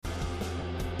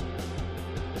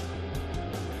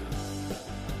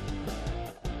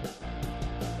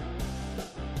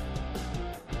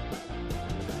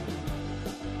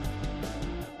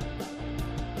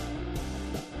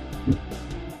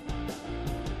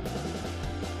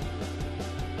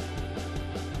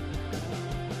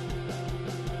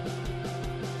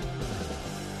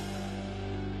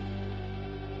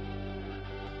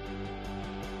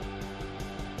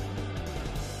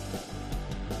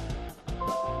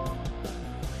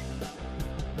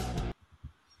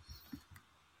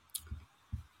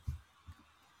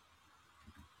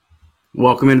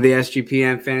Welcome into the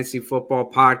SGPN Fantasy Football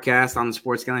Podcast on the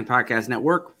Sports Gambling Podcast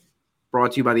Network,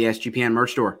 brought to you by the SGPN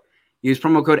Merch Store. Use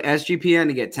promo code SGPN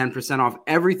to get 10% off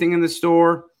everything in the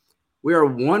store. We are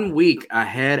 1 week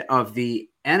ahead of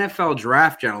the NFL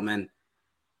Draft, gentlemen,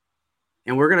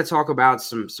 and we're going to talk about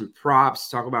some props,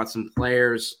 talk about some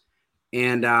players,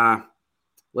 and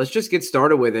let's just get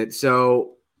started with it.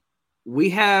 So we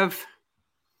have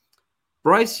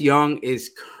Bryce Young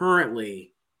is currently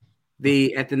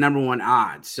at the number one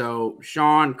odds. So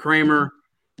Sean Kramer,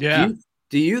 do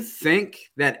you think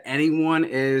that anyone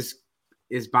is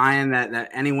buying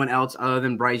that anyone else other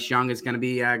than Bryce Young is going to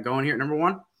be going here at number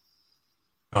one?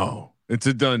 Oh, it's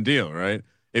a done deal, right?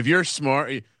 If you're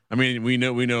smart, I mean, we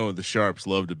know the sharps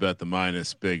love to bet the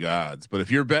minus big odds, but if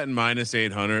you're betting minus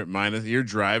 800, you're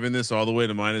driving this all the way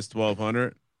to minus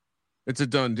 1200, it's a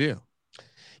done deal.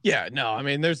 Yeah, no, I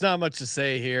mean, there's not much to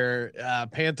say here.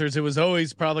 Panthers, it was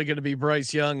always probably going to be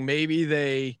Bryce Young. Maybe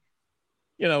they,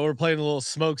 were playing a little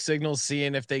smoke signal,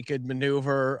 seeing if they could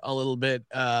maneuver a little bit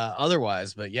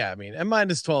otherwise. But yeah, I mean, at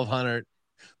minus 1200,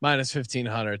 minus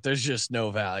 1500, there's just no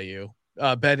value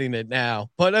betting it now.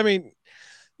 But I mean,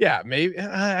 yeah, maybe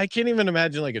I can't even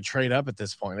imagine like a trade up at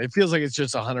this point. It feels like it's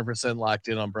just 100% locked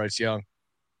in on Bryce Young.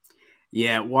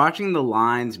 Yeah, watching the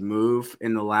lines move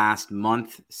in the last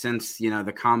month since,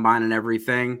 the combine and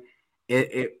everything,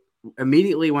 it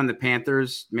immediately when the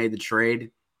Panthers made the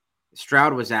trade,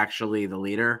 Stroud was actually the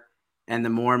leader, and the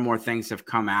more and more things have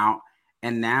come out.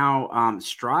 And now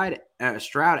Stroud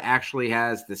actually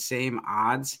has the same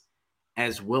odds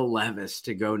as Will Levis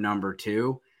to go number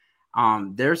two.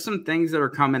 There's some things that are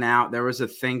coming out. There was a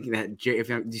thing that do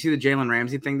you see the Jalen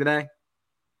Ramsey thing today?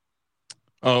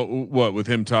 Oh, what, with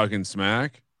him talking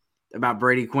smack about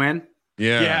Brady Quinn?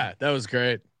 Yeah, that was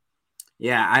great.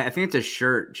 Yeah, I think it's a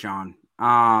shirt, Sean.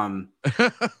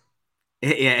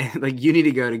 Yeah, like you need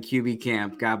to go to QB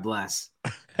camp. God bless.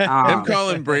 Him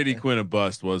calling Brady Quinn a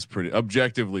bust was pretty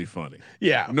objectively funny.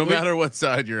 Yeah, no matter what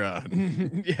side you're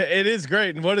on. Yeah, it is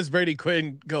great. And what does Brady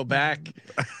Quinn go back?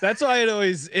 That's why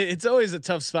it's always a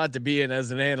tough spot to be in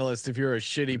as an analyst if you're a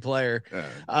shitty player.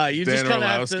 You Dan just kind of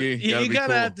have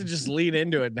to have to just lean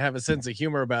into it and have a sense of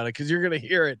humor about it, because you're gonna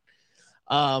hear it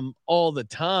all the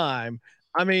time.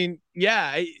 I mean,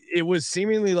 yeah, it was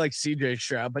seemingly like CJ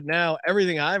Stroud, but now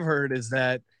everything I've heard is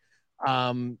that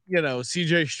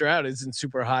CJ Stroud isn't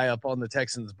super high up on the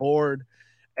Texans board,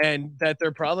 and that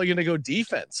they're probably going to go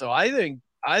defense. So I think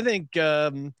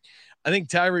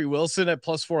Tyree Wilson at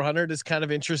plus 400 is kind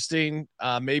of interesting.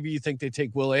 Maybe you think they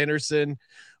take Will Anderson,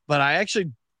 but I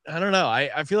don't know.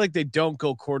 I feel like they don't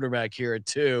go quarterback here at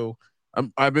 2.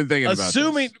 I've been thinking about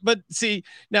this. But see,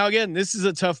 now again, this is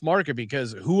a tough market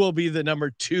because who will be the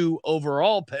number 2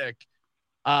 overall pick?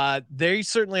 They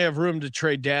certainly have room to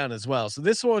trade down as well. So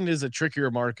this one is a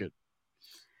trickier market.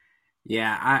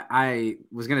 Yeah, I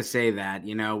was going to say that,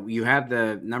 you have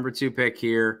the number 2 pick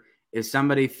here. If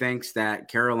somebody thinks that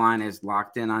Carolina is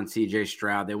locked in on CJ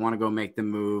Stroud, they want to go make the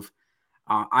move.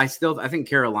 I think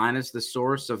Carolina's the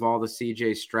source of all the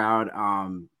CJ Stroud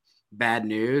bad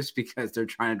news because they're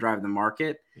trying to drive the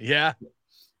market. Yeah.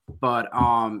 But,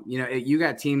 you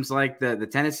got teams like the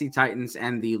Tennessee Titans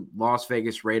and the Las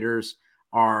Vegas Raiders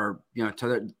are,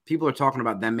 people are talking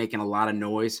about them making a lot of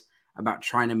noise about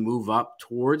trying to move up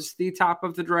towards the top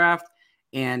of the draft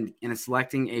and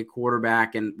selecting a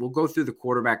quarterback. And we'll go through the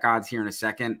quarterback odds here in a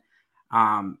second.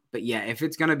 But yeah, if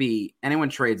it's going to be anyone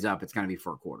trades up, it's going to be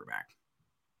for a quarterback.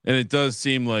 And it does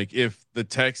seem like if the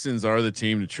Texans are the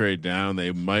team to trade down, they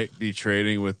might be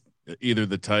trading with either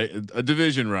a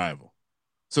division rival.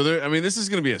 So this is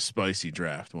going to be a spicy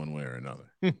draft one way or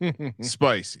another.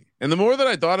 Spicy. And the more that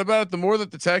I thought about it, the more that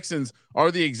the Texans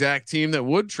are the exact team that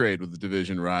would trade with the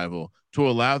division rival to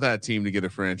allow that team to get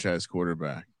a franchise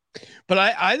quarterback. But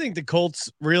I think the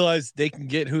Colts realize they can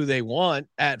get who they want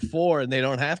at 4 and they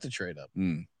don't have to trade up.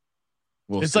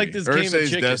 It's like this game of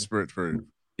chicken. Desperate for it.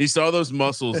 He saw those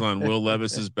muscles on Will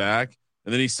Levis's back,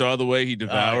 and then he saw the way he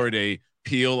devoured a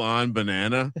peel on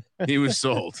banana. He was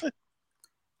sold.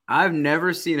 I've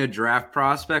never seen a draft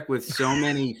prospect with so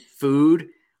many food.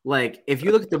 Like if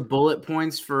you look at the bullet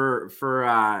points for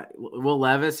Will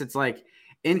Levis, it's like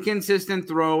inconsistent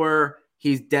thrower.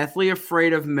 He's deathly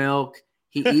afraid of milk.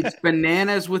 He eats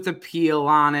bananas with a peel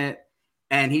on it,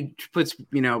 and he puts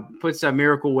a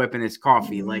Miracle Whip in his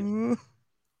coffee. Like,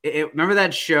 remember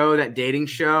that show, that dating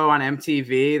show on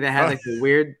MTV that had like the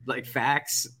weird like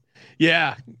facts?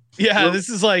 Yeah, Yeah, this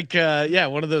is like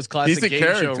one of those classic game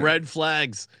show red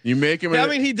flags. You make him. Yeah, I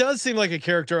mean, he does seem like a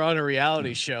character on a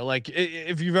reality show. Like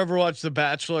if you've ever watched The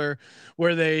Bachelor,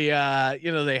 where they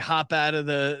they hop out of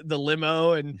the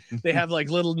limo and they have like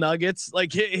little nuggets.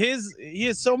 Like he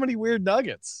has so many weird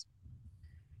nuggets.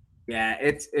 Yeah,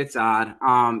 it's odd.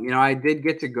 I did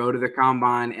get to go to the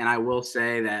combine, and I will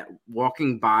say that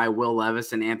walking by Will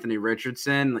Levis and Anthony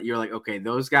Richardson, you're like, okay,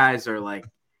 those guys are like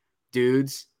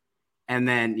dudes. And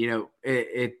then,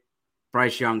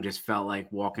 Bryce Young just felt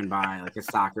like walking by like a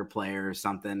soccer player or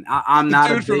something. I'm not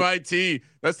a dude from IT.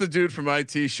 That's the dude from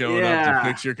IT showing up to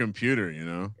fix your computer,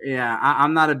 Yeah,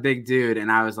 I'm not a big dude, and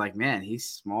I was like, man, he's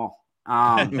small.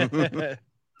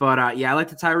 But I like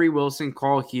the Tyree Wilson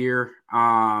call here.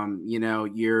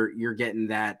 You're getting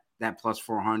that plus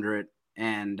 400,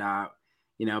 and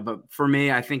but for me,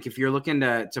 I think if you're looking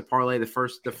to parlay the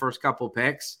first couple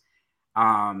picks,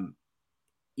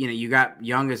 you got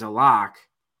Young as a lock,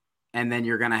 and then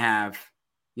you're gonna have,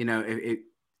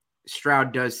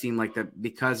 Stroud does seem like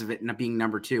because of it not being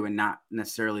number 2 and not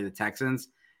necessarily the Texans.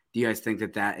 Do you guys think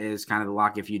that is kind of the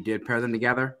lock if you did pair them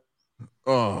together?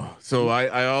 Oh, so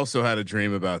I also had a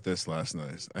dream about this last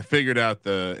night. I figured out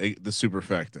the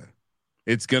superfecta.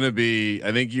 It's gonna be.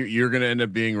 I think you're gonna end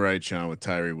up being right, Sean, with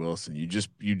Tyree Wilson.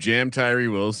 You jam Tyree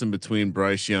Wilson between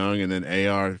Bryce Young and then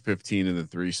AR-15 in the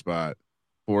 3 spot,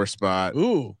 4 spot.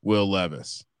 Ooh, Will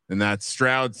Levis. And that's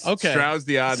Stroud's. Okay. Stroud's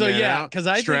the odd man out.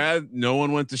 Because no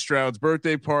one went to Stroud's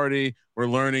birthday party. We're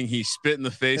learning he spit in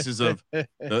the faces of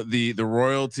the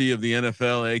royalty of the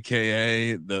NFL,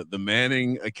 aka the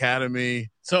Manning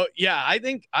Academy. So I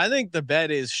think the bet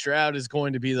is Stroud is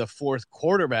going to be the 4th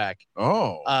quarterback.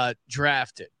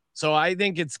 Drafted. So I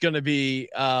think it's going to be.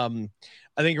 I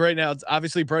think right now it's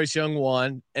obviously Bryce Young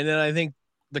 1, and then I think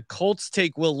the Colts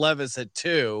take Will Levis at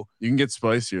 2. You can get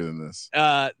spicier than this.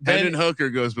 Hendon Hooker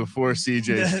goes before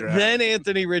CJ Stroud. Then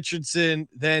Anthony Richardson,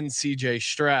 then CJ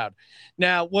Stroud.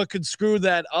 Now, what could screw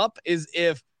that up is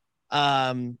if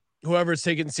whoever's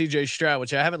taking CJ Stroud,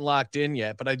 which I haven't locked in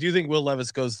yet, but I do think Will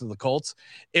Levis goes to the Colts.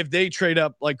 If they trade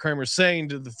up, like Kramer's saying,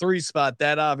 to the 3 spot,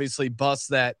 that obviously busts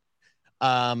that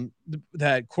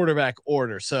quarterback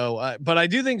order. So, but I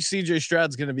do think CJ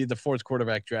Stroud's going to be the 4th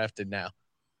quarterback drafted now.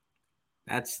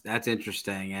 That's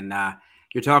interesting, and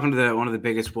you're talking to one of the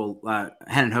biggest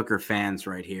Hendon Hooker fans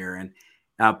right here, and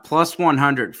plus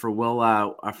 100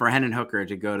 for Hendon Hooker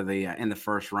to go to the in the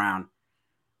first round.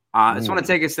 I just want to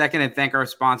take a second and thank our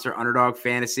sponsor, Underdog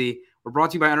Fantasy. We're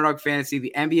brought to you by Underdog Fantasy.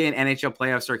 The NBA and NHL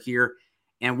playoffs are here,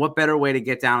 and what better way to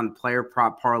get down on the player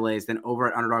prop parlays than over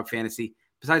at Underdog Fantasy?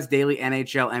 Besides daily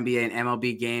NHL, NBA, and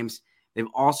MLB games, they've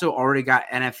also already got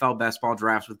NFL best ball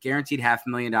drafts with guaranteed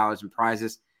 $500,000 in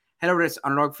prizes. Head over to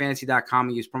UnderdogFantasy.com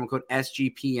and use promo code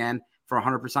SGPN for a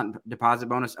 100% deposit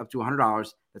bonus up to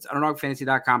 $100. That's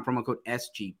UnderdogFantasy.com, promo code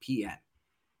SGPN.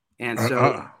 And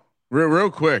so, real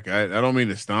quick, I don't mean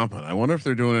to stomp on. I wonder if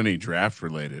they're doing any draft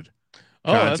related.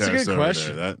 Oh, that's a good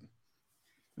question.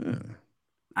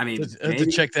 I mean, to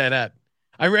check that out.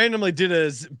 I randomly did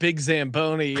a big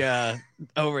Zamboni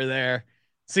over there.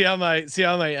 See how my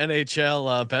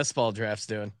NHL best ball draft's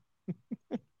doing.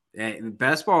 Yeah,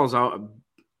 best ball is all.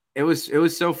 It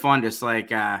was so fun, just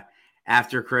like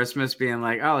after Christmas, being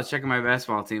like, oh, let's check out my best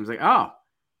ball teams. Like, oh,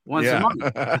 once a month.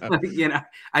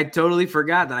 I totally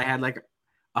forgot that I had like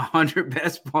 100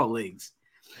 best ball leagues.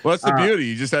 Well, that's the beauty.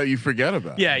 You just you forget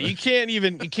about. Yeah, you can't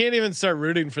even start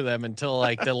rooting for them until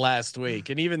like the last week,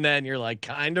 and even then, you're like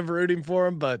kind of rooting for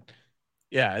them. But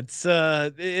yeah, it's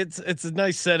a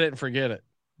nice set it and forget it.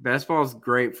 Best ball is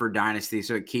great for dynasty,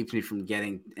 so it keeps me from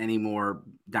getting any more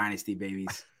dynasty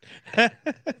babies.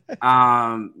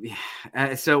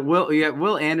 So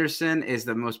Will Anderson is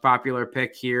the most popular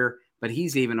pick here, but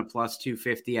he's even a plus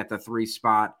 250 at the 3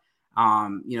 spot.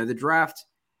 The draft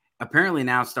apparently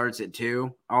now starts at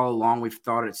 2. All along we've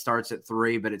thought it starts at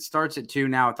 3, but it starts at 2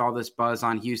 now with all this buzz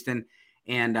on Houston.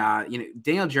 And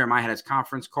Daniel Jeremiah had his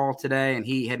conference call today, and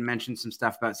he had mentioned some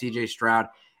stuff about CJ Stroud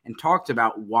and talked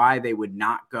about why they would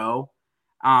not go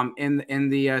in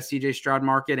the CJ Stroud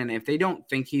market. And if they don't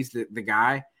think he's the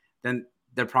guy, then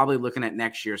they're probably looking at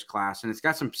next year's class. And it's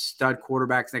got some stud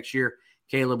quarterbacks next year,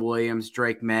 Caleb Williams,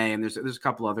 Drake May, and there's a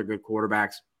couple other good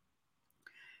quarterbacks.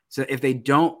 So if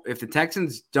the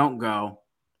Texans don't go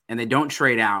and they don't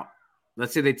trade out,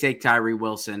 let's say they take Tyree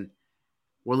Wilson,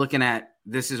 we're looking at,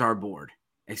 this is our board,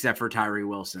 except for Tyree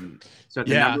Wilson. So at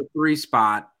the number 3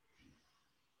 spot,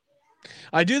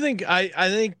 I do think I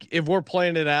think if we're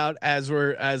playing it out as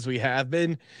we have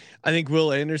been, I think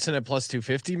Will Anderson at plus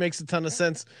 250 makes a ton of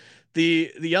sense.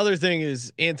 The other thing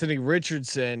is Anthony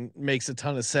Richardson makes a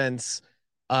ton of sense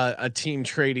a team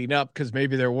trading up because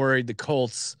maybe they're worried the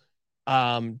Colts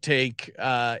take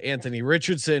Anthony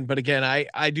Richardson. But again,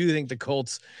 I do think the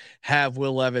Colts have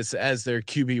Will Levis as their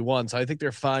QB1, so I think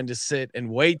they're fine to sit and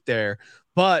wait there.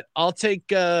 But I'll take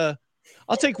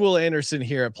Will Anderson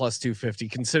here at plus 250,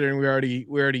 considering we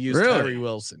already used Tyree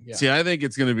Wilson. Yeah. See, I think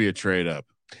it's going to be a trade up.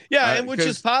 Yeah, and which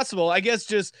is possible. I guess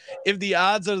just if the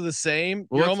odds are the same,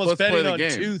 you're almost betting on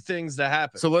two things to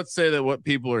happen. So let's say that what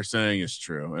people are saying is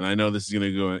true, and I know this is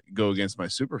going to go against my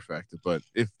superfecta, but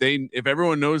if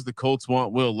everyone knows the Colts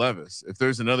want Will Levis, if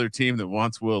there's another team that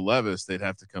wants Will Levis, they'd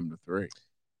have to come to 3.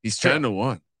 He's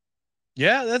 10-1.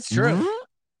 Yeah, that's true. Mm-hmm.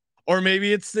 Or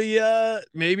maybe it's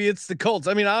the Colts.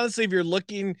 I mean, honestly, if you're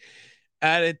looking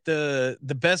at it, the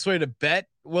best way to bet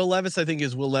Will Levis, I think,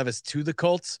 is Will Levis to the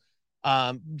Colts.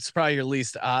 It's probably your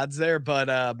least odds there,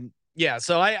 but yeah.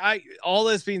 So I all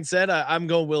this being said, I'm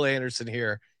going Will Anderson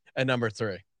here at number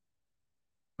 3.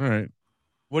 All right.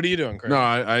 What are you doing, Craig? No,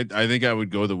 I think I would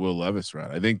go the Will Levis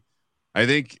route. I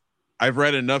think I've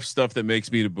read enough stuff that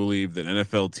makes me to believe that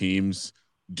NFL teams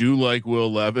do like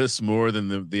Will Levis more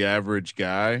than the average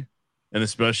guy, and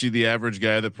especially the average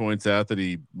guy that points out that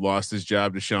he lost his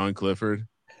job to Sean Clifford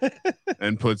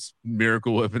and puts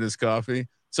Miracle Whip in his coffee.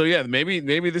 So yeah, maybe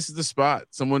this is the spot.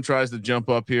 Someone tries to jump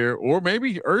up here, or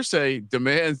maybe Irsay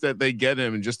demands that they get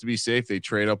him, and just to be safe, they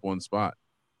trade up one spot.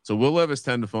 So Will Levis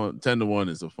 10-1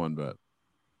 is a fun bet.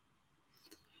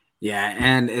 Yeah,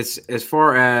 and as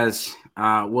far as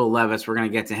Will Levis, we're going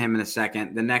to get to him in a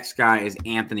second. The next guy is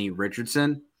Anthony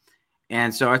Richardson,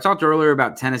 and so I talked earlier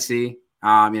about Tennessee.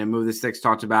 Move the Sticks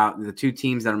talked about the two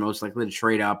teams that are most likely to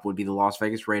trade up would be the Las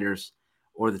Vegas Raiders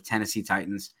or the Tennessee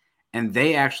Titans. And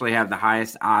they actually have the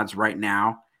highest odds right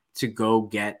now to go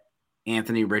get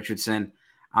Anthony Richardson.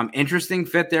 Interesting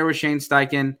fit there with Shane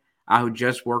Steichen, who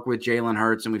just worked with Jalen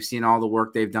Hurts, and we've seen all the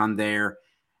work they've done there.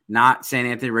 Not saying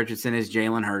Anthony Richardson is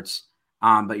Jalen Hurts,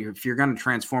 but if you're going to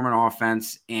transform an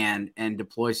offense and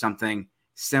deploy something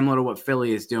similar to what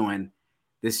Philly is doing,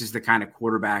 this is the kind of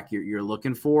quarterback you're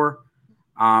looking for.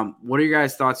 What are your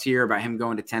guys' thoughts here about him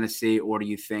going to Tennessee, or do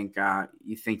you think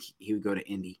he would go to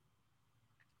Indy?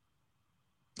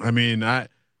 I mean, I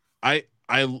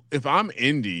if I'm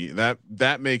Indy,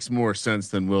 that makes more sense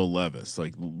than Will Levis.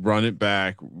 Like, run it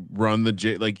back, run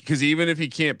because even if he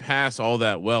can't pass all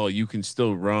that well, you can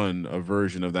still run a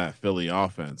version of that Philly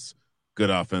offense. Good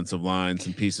offensive lines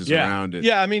and pieces around it.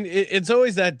 Yeah, I mean, it's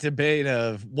always that debate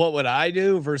of what would I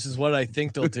do versus what I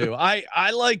think they'll do.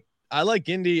 I like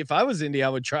Indy. If I was Indy, I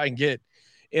would try and get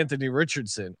Anthony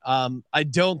Richardson. I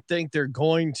don't think they're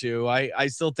going to. I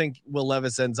still think Will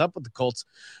Levis ends up with the Colts.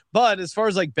 But as far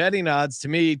as like betting odds, to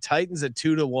me, Titans at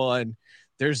 2-1,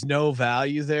 there's no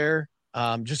value there.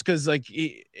 Just because like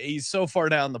he's so far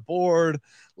down the board,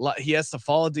 he has to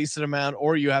fall a decent amount,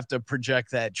 or you have to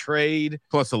project that trade.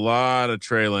 Plus a lot of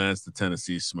Trey Lance to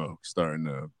Tennessee smoke starting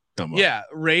to come up. Yeah,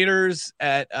 Raiders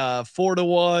at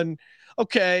 4-1.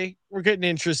 Okay, we're getting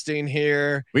interesting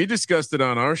here. We discussed it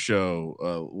on our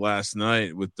show last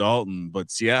night with Dalton, but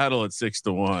Seattle at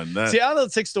 6-1. Seattle at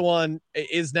 6-1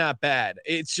 is not bad.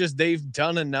 It's just they've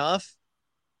done enough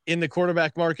in the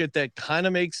quarterback market that kind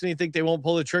of makes me think they won't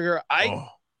pull the trigger.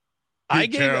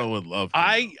 Carroll would love.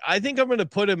 I think I'm going to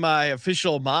put in my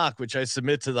official mock, which I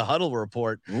submit to the Huddle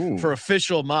Report for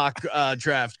official mock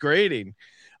draft grading.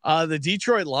 The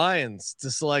Detroit Lions to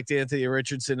select Anthony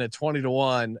Richardson at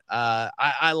 20-1.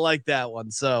 I like that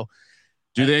one. So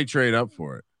do they trade up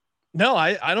for it? No,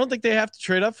 I don't think they have to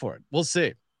trade up for it. We'll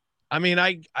see. I mean,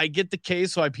 I get the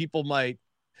case why people might,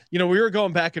 we were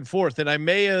going back and forth, and I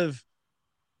may have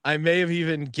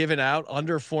even given out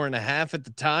under 4.5 at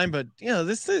the time, but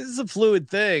this is a fluid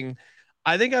thing.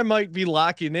 I think I might be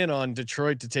locking in on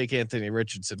Detroit to take Anthony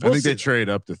Richardson. I think they trade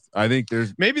up to. I think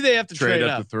maybe they have to trade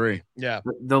up to 3. Yeah.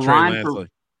 The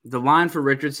line for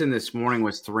Richardson this morning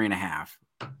was 3.5.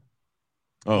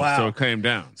 Oh, wow. So it came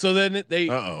down. So then they.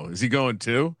 Is he going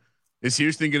 2? Is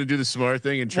Houston going to do the smart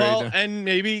thing and trade? Well, and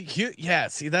maybe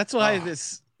See, that's why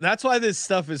That's why this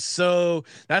stuff is so.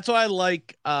 That's why I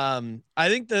like. I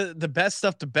think the best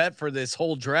stuff to bet for this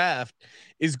whole draft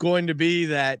is going to be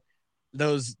that.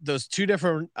 Those two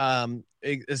different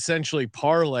essentially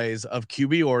parlays of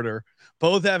QB order,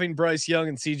 both having Bryce Young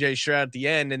and CJ Stroud at the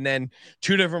end, and then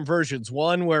two different versions.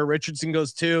 One where Richardson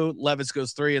goes 2, Levis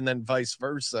goes 3, and then vice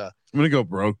versa. I'm gonna go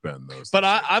broke Ben those. But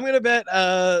I'm gonna bet.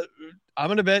 I'm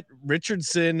gonna bet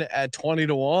Richardson at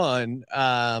 20-1.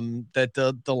 That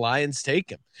the Lions take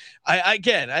him.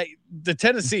 The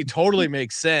Tennessee totally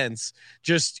makes sense.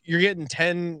 Just you're getting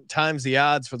 10 times the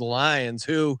odds for the Lions,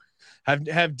 who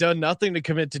have done nothing to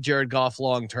commit to Jared Goff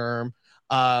long term.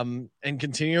 and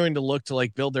continuing to look to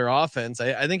like build their offense,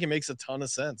 I think it makes a ton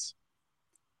of sense.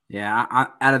 Yeah,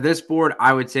 out of this board,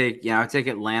 I would take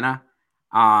Atlanta.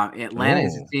 Atlanta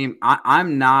is a team.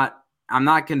 I'm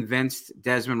not convinced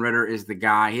Desmond Ridder is the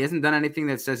guy. He hasn't done anything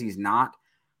that says he's not.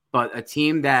 But a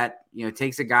team that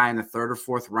takes a guy in the third or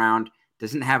fourth round,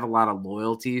 doesn't have a lot of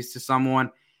loyalties to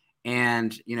someone,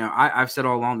 and I've said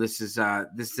all along this is a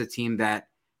team that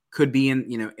could be in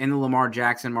the Lamar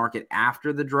Jackson market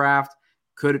after the draft,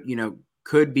 could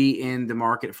be in the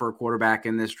market for a quarterback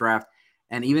in this draft.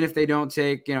 And even if they don't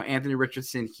take, Anthony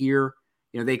Richardson here,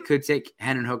 they could take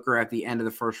Hendon Hooker at the end of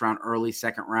the first round, early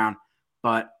second round.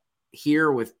 But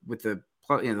here with the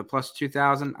plus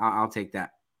 2,000, I'll take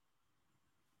that.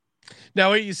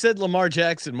 Now, you said Lamar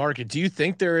Jackson market. Do you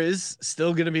think there is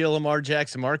still going to be a Lamar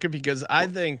Jackson market? Because I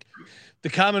think the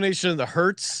combination of the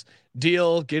Hurts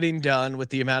deal getting done with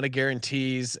the amount of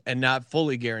guarantees and not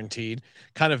fully guaranteed,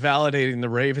 kind of validating the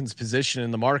Ravens' position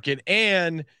in the market,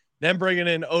 and then bringing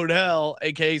in Odell,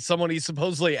 aka someone he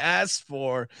supposedly asked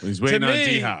for. He's waiting on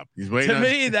D-Hop. He's waiting to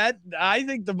me. That I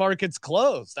think the market's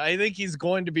closed. I think he's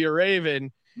going to be a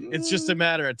Raven. It's just a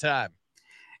matter of time.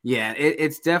 Yeah,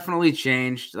 it's definitely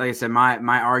changed. Like I said, my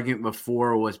argument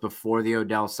before was before the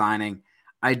Odell signing.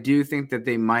 I do think that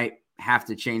they might have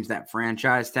to change that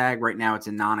franchise tag. Right now, it's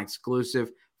a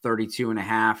non-exclusive,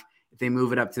 32.5. If they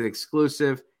move it up to the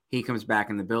exclusive, he comes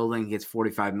back in the building. He gets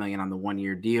 $45 million on the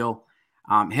 1-year deal.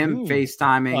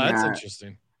 FaceTiming. That's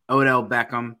interesting. Odell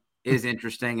Beckham is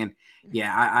interesting, and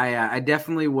yeah, I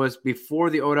definitely was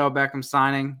before the Odell Beckham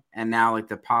signing, and now like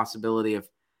the possibility of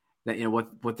that,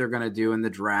 what they're going to do in the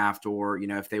draft, or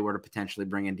if they were to potentially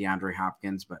bring in DeAndre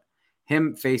Hopkins, but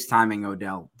him FaceTiming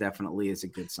Odell definitely is a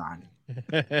good sign.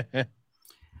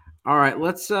 All right,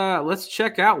 let's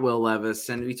check out Will Levis,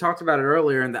 and we talked about it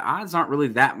earlier, and the odds aren't really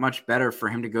that much better for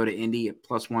him to go to Indy at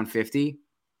plus 150.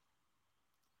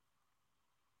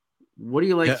 What do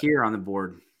you like here on the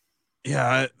board?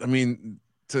 Yeah, I mean,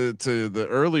 to the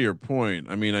earlier point,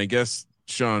 I mean, I guess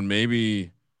Sean,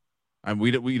 maybe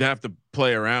we'd have to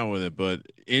play around with it, but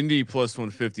Indy plus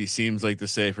 150 seems like the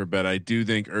safer bet. I do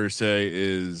think Irsay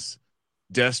is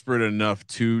desperate enough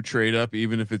to trade up,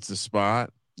 even if it's a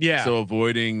spot. Yeah. So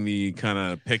avoiding the kind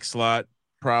of pick slot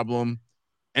problem,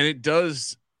 and it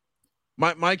does.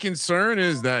 My concern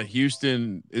is that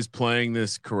Houston is playing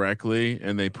this correctly,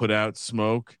 and they put out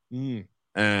smoke,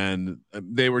 and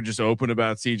they were just open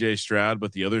about CJ Stroud,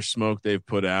 but the other smoke they've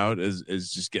put out is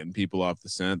just getting people off the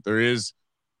scent. There is,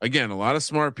 again, a lot of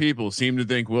smart people seem to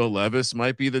think Will Levis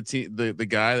might be the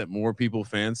guy that more people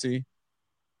fancy,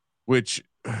 which,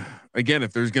 again,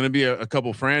 if there's going to be a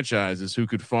couple franchises who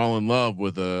could fall in love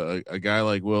with a guy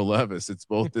like Will Levis, it's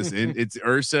both this it's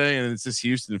Irsay and it's this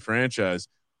Houston franchise.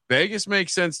 Vegas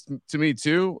makes sense to me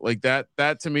too. Like that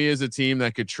to me is a team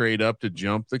that could trade up to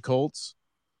jump the Colts.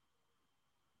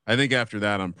 I think after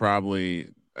that, I'm probably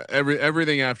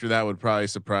everything after that would probably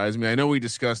surprise me. I know we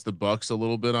discussed the Bucks a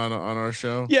little bit on our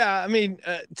show. Yeah, I mean,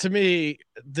 to me,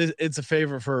 it's a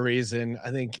favorite for a reason.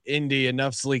 I think Indy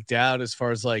enough's leaked out as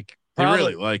far as like I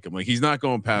really like him. Like he's not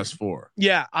going past 4.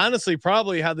 Yeah, honestly,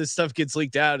 probably how this stuff gets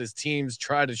leaked out is teams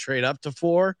try to trade up to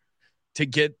 4 to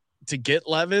get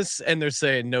Levis, and they're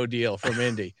saying no deal from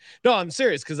Indy. No, I'm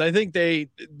serious, because I think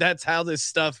that's how this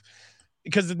stuff,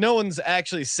 because no one's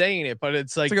actually saying it, but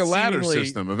it's like a ladder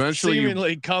system. Eventually,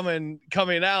 seemingly coming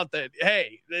out that,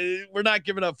 hey, we're not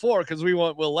giving up 4 because we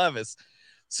want Will Levis.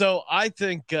 So I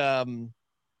think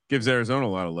gives Arizona a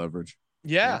lot of leverage.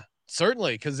 Yeah.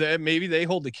 Certainly, because maybe they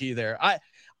hold the key there.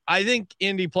 I think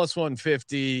Indy plus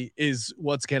 150 is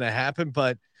what's going to happen,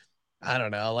 but I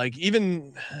don't know. Like,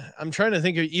 even I'm trying to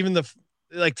think of even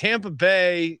Tampa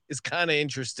Bay is kind of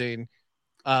interesting.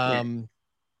 But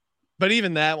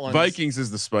even that one, Vikings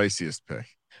is the spiciest pick.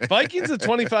 Vikings at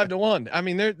 25-1. I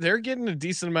mean, they're getting a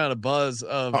decent amount of buzz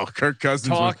of Kirk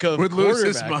Cousins would lose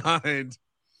his mind.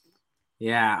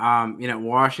 Yeah,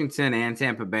 Washington and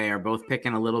Tampa Bay are both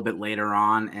picking a little bit later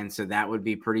on, and so that would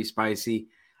be pretty spicy.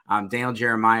 Daniel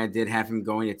Jeremiah did have him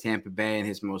going to Tampa Bay in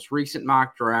his most recent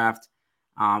mock draft.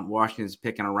 Washington's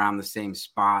picking around the same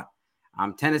spot.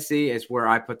 Tennessee is where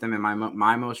I put them in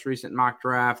my most recent mock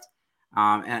draft,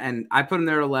 and I put them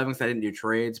there at 11 because I didn't do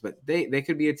trades, but they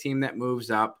could be a team that moves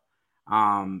up.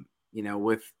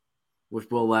 With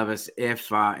Will Levis if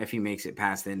he makes it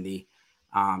past Indy.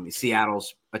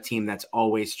 Seattle's a team that's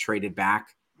always traded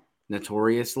back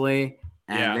notoriously,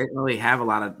 and they don't really have a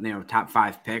lot of top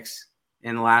 5 picks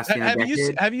in the last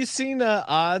decade. Have you seen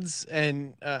odds,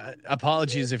 and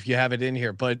apologies if you have it in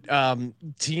here, but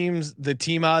the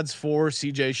team odds for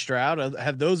CJ Stroud,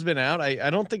 have those been out? I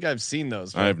don't think I've seen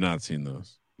those. I have not seen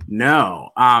those. No.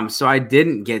 So I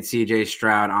didn't get CJ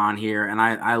Stroud on here, and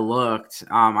I looked.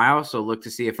 I also looked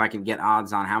to see if I can get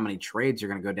odds on how many trades are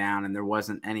going to go down, and there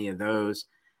wasn't any of those.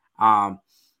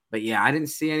 But yeah, I didn't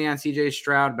see any on CJ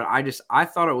Stroud, but I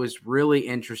thought it was really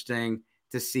interesting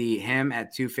to see him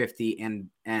at 250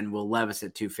 and Will Levis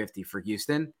at 250 for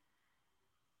Houston.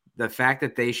 The fact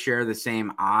that they share the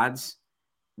same odds,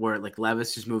 where like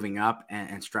Levis is moving up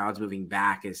and Stroud's moving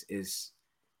back, is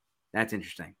that's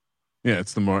interesting. Yeah,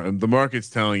 it's the market's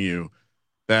telling you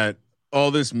that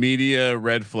all this media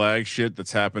red flag shit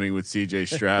that's happening with CJ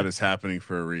Stroud is happening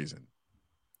for a reason.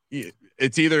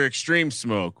 It's either extreme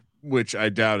smoke, which I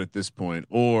doubt at this point,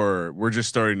 or we're just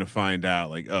starting to find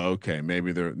out like, oh, okay,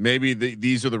 maybe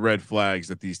these are the red flags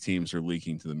that these teams are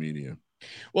leaking to the media.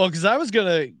 Well, because I was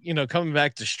gonna, coming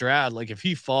back to Stroud, like if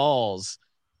he falls,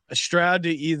 a Stroud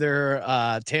to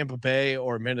either Tampa Bay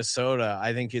or Minnesota,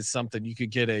 I think is something you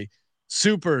could get a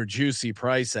super juicy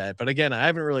price at. But again, I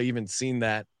haven't really even seen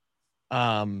that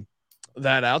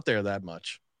out there that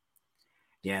much.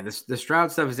 Yeah, the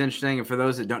Stroud stuff is interesting. And for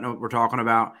those that don't know what we're talking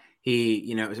about, he,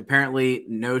 is apparently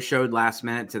no-showed last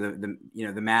minute to the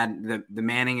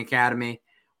Manning Academy,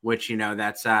 which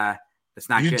that's not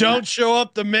you good. Don't show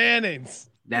up the Mannings.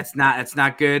 That's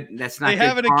not good. That's not. They good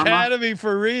have an karma. academy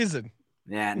for a reason.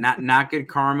 Yeah, not good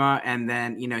karma. And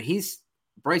then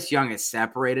Bryce Young has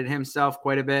separated himself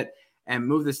quite a bit. And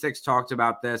Move the Sticks talked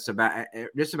about this about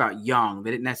Young. They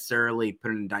didn't necessarily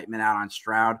put an indictment out on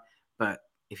Stroud, but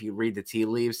if you read the tea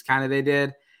leaves, kind of they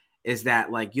did. Is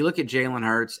that like you look at Jalen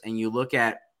Hurts and you look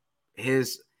at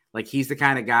his he's the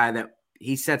kind of guy that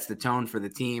he sets the tone for the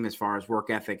team as far as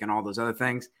work ethic and all those other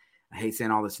things. I hate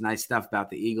saying all this nice stuff about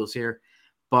the Eagles here,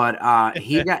 but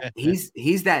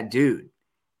he's that dude.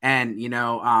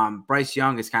 And Bryce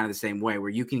Young is kind of the same way,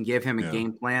 where you can give him a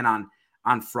game plan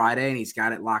on Friday and he's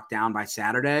got it locked down by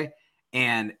Saturday.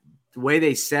 And the way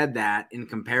they said that in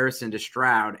comparison to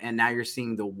Stroud, and now you're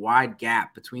seeing the wide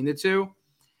gap between the two.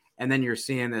 And then you're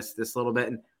seeing this little bit,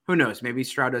 and who knows, maybe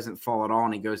Stroud doesn't fall at all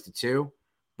and he goes to 2,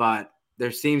 but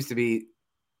there seems to be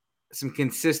some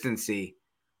consistency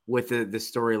with the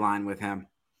storyline with him.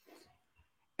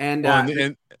 And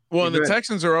the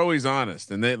Texans are always honest,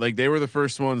 and they were the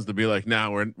first ones to be like, "No,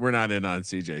 we're not in on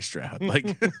CJ Stroud."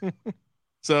 Like,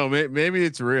 so maybe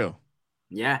it's real.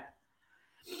 Yeah.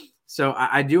 So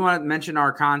I do want to mention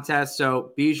our contest.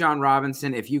 So Bijan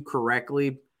Robinson, if you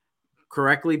correctly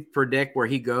predict where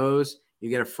he goes, you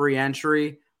get a free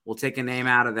entry. We'll take a name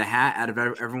out of the hat out of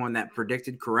everyone that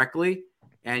predicted correctly,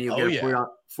 and you'll get a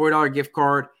 $40 gift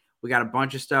card. We got a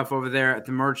bunch of stuff over there at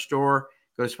the merch store.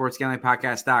 Go to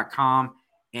sportsgamblingpodcast.com.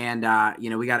 And,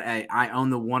 we got I own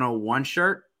the 101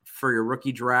 shirt for your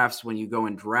rookie drafts when you go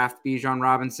and draft Bijan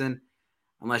Robinson,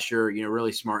 unless you're,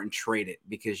 really smart and trade it,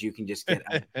 because you can just get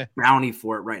a bounty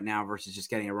for it right now versus just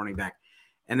getting a running back.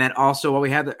 And then also, while we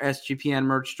have the SGPN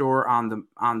merch store on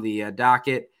the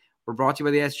docket, we're brought to you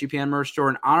by the SGPN merch store.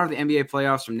 In honor of the NBA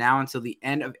playoffs, from now until the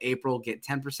end of April, get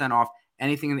 10% off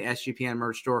anything in the SGPN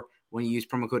merch store when you use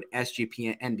promo code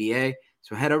SGPNNBA.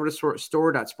 So head over to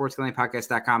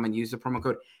store.sportsgamblingpodcast.com and use the promo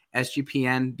code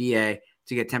SGPNBA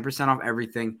to get 10% off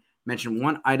everything. Mention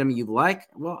one item you like.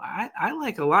 Well, I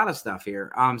like a lot of stuff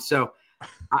here.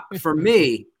 For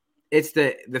me, it's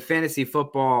the fantasy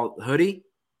football hoodie.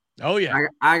 Oh yeah,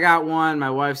 I got one.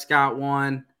 My wife's got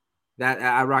one. That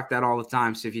I rock that all the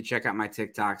time. So if you check out my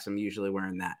TikToks, I'm usually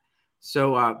wearing that.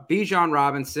 So Bijan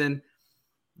Robinson,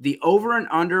 the over and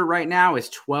under right now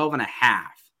is 12.5.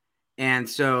 And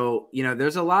so,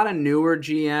 there's a lot of newer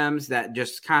GMs that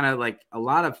just kind of like a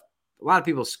lot of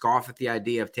people scoff at the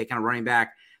idea of taking a running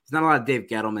back. There's not a lot of Dave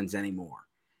Gettlemans anymore.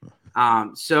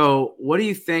 So what do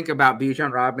you think about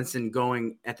Bijan Robinson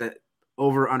going at the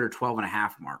over under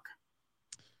 12.5 mark?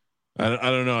 I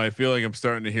don't know. I feel like I'm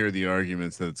starting to hear the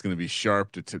arguments that it's going to be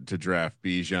sharp to draft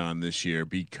Bijan this year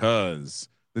because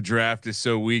the draft is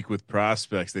so weak with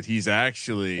prospects that he's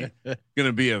actually going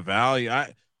to be a value.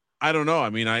 I don't know. I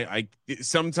mean, I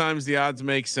sometimes the odds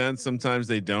make sense. Sometimes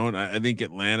they don't. I think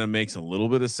Atlanta makes a little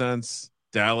bit of sense.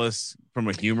 Dallas from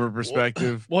a humor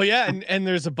perspective. Well, yeah. And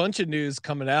there's a bunch of news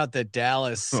coming out that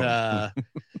Dallas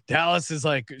is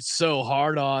like so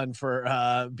hard on for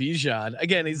Bijan.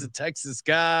 Again, he's a Texas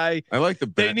guy. I like the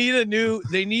bet.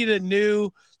 They need a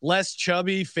new, less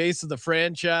chubby face of the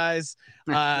franchise.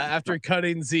 After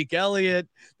cutting Zeke Elliott,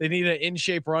 they need an in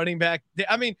shape running back.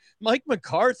 Mike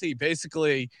McCarthy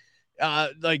basically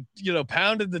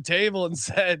pounded the table and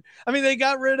said, they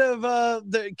got rid of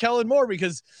the Kellen Moore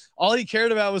because all he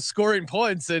cared about was scoring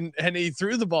points and he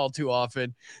threw the ball too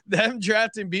often. Them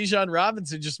drafting Bijan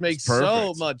Robinson just makes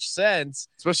so much sense,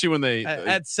 especially when they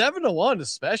at 7-1,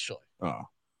 especially. Oh,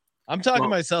 I'm talking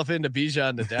myself into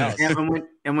Bijan to Dallas.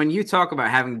 And when you talk about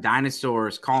having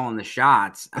dinosaurs calling the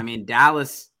shots, I mean,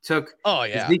 Dallas took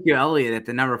Ezekiel Elliott at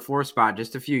the number 4 spot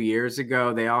just a few years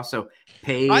ago. They also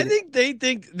paid. I think they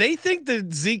think the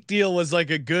Zeke deal was like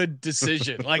a good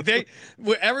decision. Like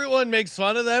everyone makes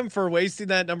fun of them for wasting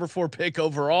that number 4 pick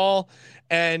overall.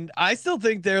 And I still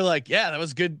think they're like, yeah, that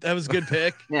was good. That was a good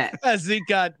pick. Yeah. Zeke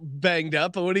got banged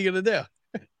up, but what are you going to do?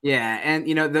 Yeah, and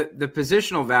the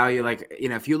positional value, like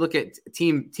if you look at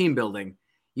team building,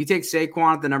 you take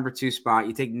Saquon at the number 2 spot,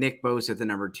 you take Nick Bosa at the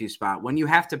number 2 spot. When you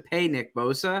have to pay Nick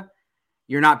Bosa,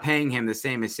 you're not paying him the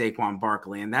same as Saquon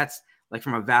Barkley, and that's like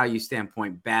from a value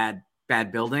standpoint, bad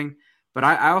building. But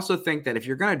I also think that if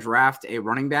you're going to draft a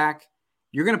running back,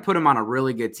 you're going to put him on a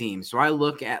really good team. So I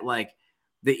look at like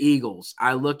the Eagles,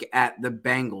 I look at the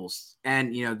Bengals,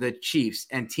 and the Chiefs,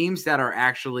 and teams that are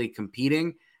actually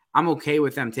competing. I'm okay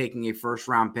with them taking a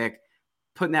first-round pick,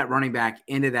 putting that running back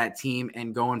into that team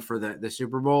and going for the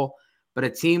Super Bowl. But a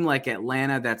team like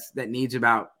Atlanta that needs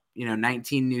about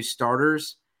 19 new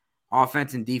starters,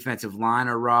 offense and defensive line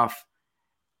are rough.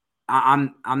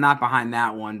 I'm not behind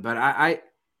that one, but I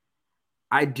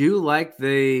do like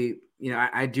I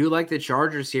do like the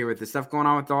Chargers here with the stuff going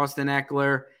on with Austin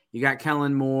Eckler. You got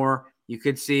Kellen Moore. You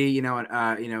could see a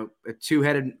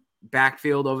 2-headed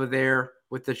backfield over there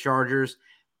with the Chargers.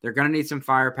 They're going to need some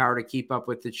firepower to keep up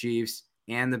with the Chiefs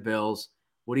and the Bills.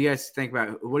 What do you guys think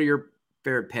about? What are your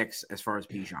favorite picks as far as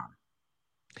Bijan?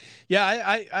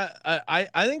 Yeah,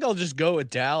 I think I'll just go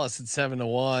with Dallas at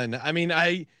 7-1. I mean,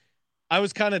 I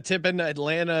was kind of tipping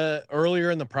Atlanta earlier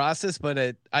in the process,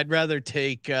 but I'd rather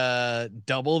take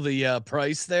double the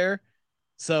price there.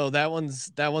 So that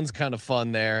one's kind of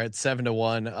fun there at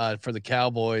 7-1 for the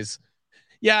Cowboys.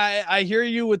 Yeah, I hear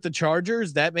you with the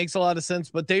Chargers. That makes a lot of sense,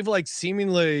 but they've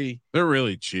seemingly they're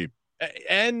really cheap.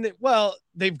 And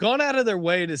they've gone out of their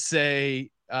way to say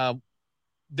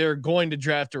they're going to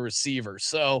draft a receiver.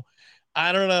 So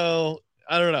I don't know.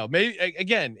 Maybe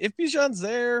again, if Bijan's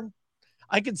there,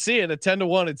 I could see it at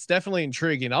 10-1. It's definitely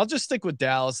intriguing. I'll just stick with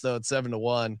Dallas though at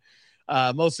 7-1,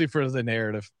 mostly for the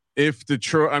narrative. If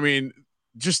Detroit, I mean,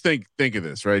 just think of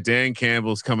this, right? Dan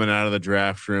Campbell's coming out of the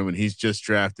draft room and he's just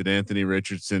drafted Anthony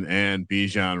Richardson and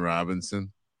Bijan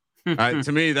Robinson.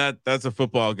 To me, that's a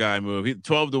football guy move.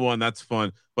 12-1, that's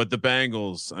fun. But the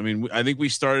Bengals, I mean, I think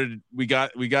we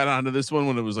got onto this one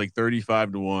when it was like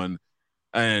 35-1,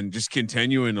 and just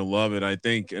continuing to love it. I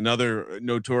think another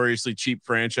notoriously cheap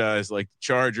franchise like the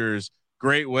Chargers,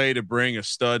 great way to bring a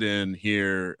stud in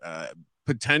here.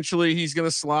 Potentially he's going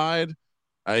to slide.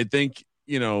 I think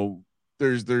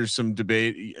there's some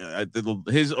debate.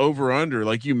 His over under,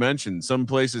 like you mentioned, some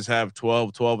places have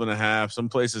 12 and a half. Some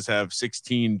places have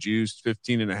 16 juiced,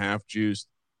 15 and a half juiced.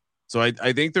 So I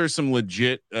think there's some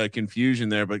legit confusion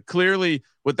there, but clearly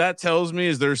what that tells me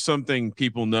is there's something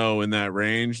people know in that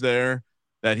range there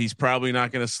that he's probably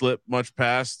not going to slip much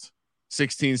past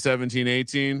 16, 17,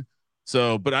 18.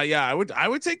 So, but I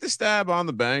would take the stab on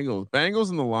the Bengals.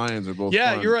 Bengals and the Lions are both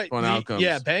you're right. Fun outcomes.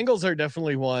 Yeah, Bengals are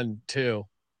definitely one too.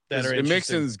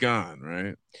 Mixon's gone,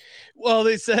 right? Well,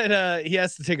 they said he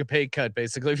has to take a pay cut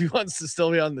basically if he wants to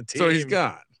still be on the team. So he's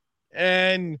gone.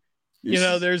 And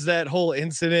there's that whole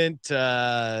incident,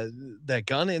 that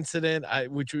gun incident,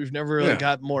 which we've never really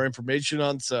got more information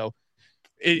on. So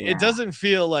it doesn't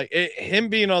feel like him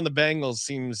being on the Bengals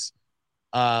seems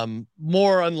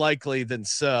more unlikely than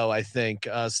so, I think,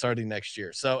 starting next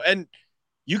year. So, and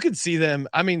you could see them.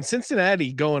 I mean,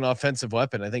 Cincinnati going offensive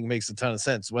weapon, I think makes a ton of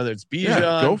sense, whether it's Bijan,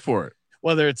 go for it.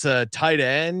 Whether it's a tight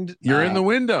end, you're in the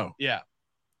window. Yeah.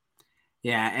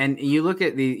 Yeah. And you look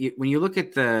at when you look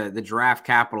at the draft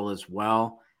capital as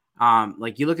well,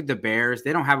 like you look at the Bears,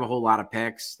 they don't have a whole lot of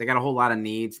picks. They got a whole lot of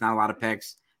needs, not a lot of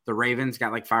picks. The Ravens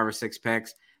got like 5 or 6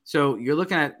 picks. So you're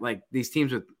looking at like these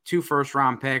teams with 2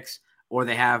 first-round picks, or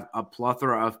they have a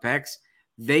plethora of picks.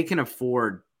 They can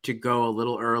afford to go a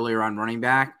little earlier on running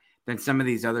back than some of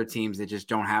these other teams that just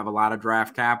don't have a lot of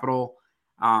draft capital.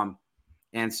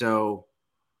 And so,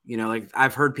 like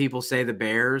I've heard people say the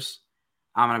Bears,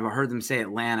 and I've heard them say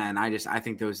Atlanta, and I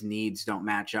think those needs don't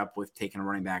match up with taking a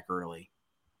running back early.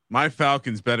 My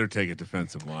Falcons better take a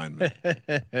defensive lineman.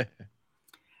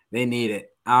 They need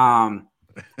it. The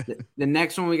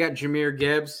next one, we got Jahmyr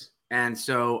Gibbs. And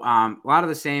so a lot of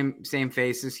the same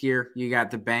faces here. You got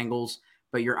the Bengals,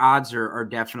 but your odds are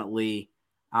definitely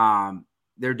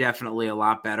they're definitely a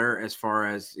lot better as far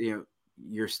as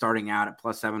you're starting out at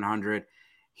plus 700.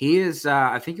 He is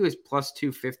I think he was plus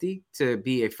 250 to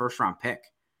be a first round pick.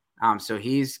 So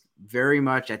he's very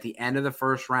much at the end of the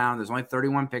first round. There's only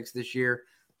 31 picks this year.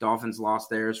 Dolphins lost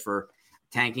theirs for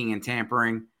tanking and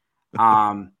tampering.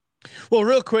 Well,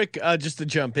 real quick, just to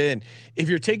jump in, if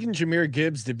you're taking Jahmyr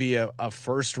Gibbs to be a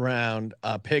first round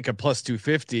pick, a plus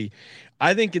 250,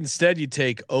 I think instead you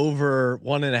take over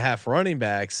 1.5 running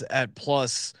backs at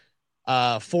plus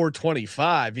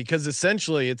 425, because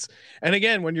essentially it's, and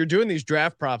again, when you're doing these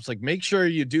draft props, like make sure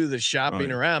you do the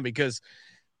shopping around, because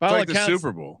by all accounts, the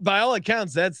Super Bowl. By all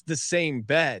accounts, that's the same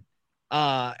bet.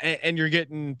 And you're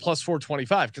getting plus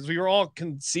 425, because we were all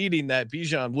conceding that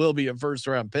Bijan will be a first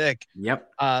round pick. Yep.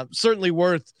 Certainly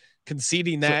worth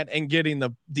conceding that and getting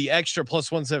the extra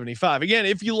plus 175. Again,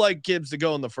 if you like Gibbs to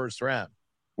go in the first round.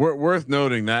 Worth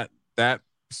noting that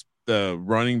the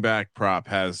running back prop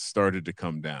has started to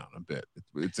come down a bit.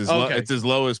 It's as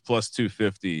low as plus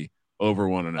 250 over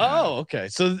 1.5. Oh, okay.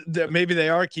 So maybe they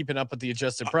are keeping up with the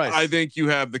adjusted price. I think you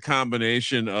have the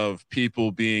combination of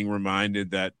people being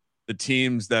reminded that the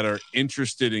teams that are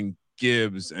interested in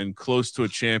Gibbs and close to a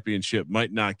championship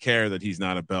might not care that he's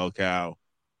not a bell cow.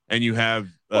 And you have,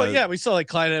 we saw like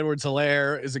Clyde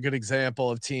Edwards-Helaire is a good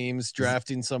example of teams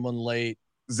drafting someone late.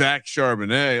 Zach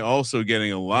Charbonnet also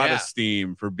getting a lot of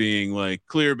steam for being like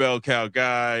clear bell cow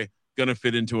guy, going to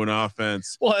fit into an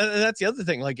offense. Well, and that's the other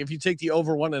thing. Like if you take the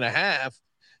over 1.5,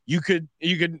 you could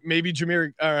maybe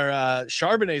Jahmyr or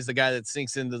Charbonnet is the guy that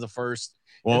sinks into the first.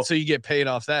 Well, and so you get paid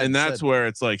off that. And that's where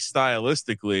it's like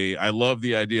stylistically, I love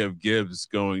the idea of Gibbs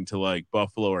going to like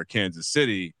Buffalo or Kansas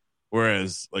City.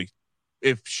 Whereas like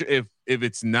if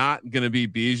it's not going to be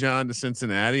Bijan to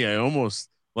Cincinnati, I almost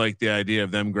like the idea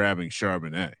of them grabbing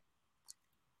Charbonnet.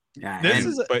 Yeah.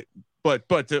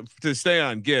 But to stay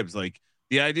on Gibbs, like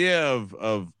the idea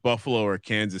of Buffalo or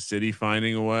Kansas City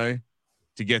finding a way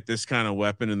to get this kind of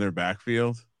weapon in their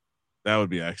backfield, that would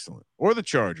be excellent. Or the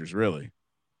Chargers, really.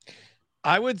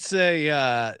 I would say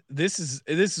this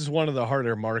is one of the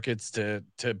harder markets to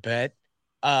bet.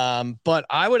 But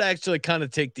I would actually kind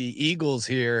of take the Eagles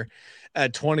here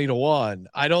at 20-1.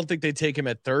 I don't think they take him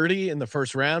at 30 in the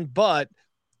first round, but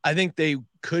I think they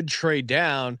could trade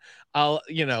down.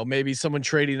 Maybe someone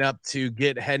trading up to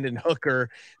get Hendon Hooker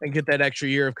and get that extra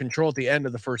year of control at the end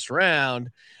of the first round.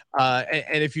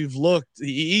 And if you've looked,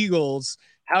 the Eagles,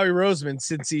 Howie Roseman,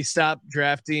 since he stopped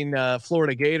drafting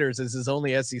Florida Gators as his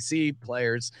only SEC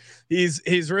players,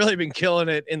 he's really been killing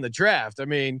it in the draft. I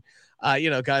mean,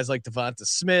 guys like Devonta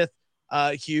Smith,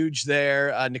 huge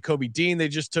there. Nakobe Dean, they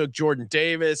just took Jordan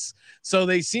Davis. So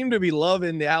they seem to be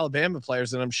loving the Alabama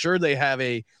players, and I'm sure they have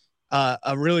a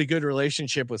really good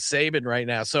relationship with Saban right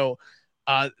now. So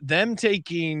them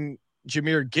taking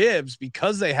Jahmyr Gibbs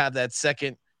because they have that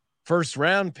second first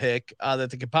round pick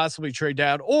that they could possibly trade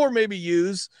down or maybe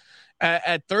use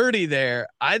at 30 there.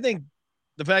 I think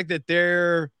the fact that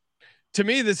to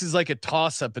me, this is like a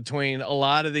toss up between a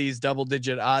lot of these double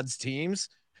digit odds teams.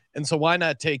 And so why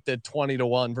not take the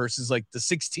 20-1 versus like the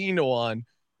 16-1,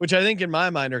 which I think in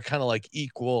my mind are kind of like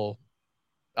equal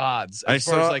odds as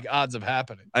far as like odds of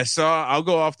happening. I'll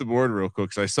go off the board real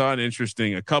quick. So I saw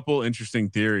a couple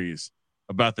interesting theories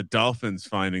about the Dolphins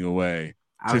finding a way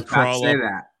to crawl up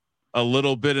a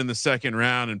little bit in the second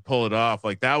round and pull it off.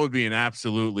 Like that would be an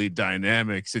absolutely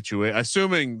dynamic situation,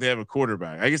 assuming they have a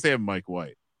quarterback. I guess they have Mike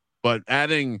White, but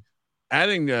adding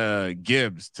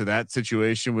Gibbs to that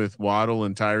situation with Waddle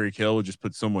and Tyreek Hill would just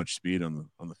put so much speed on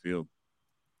the field.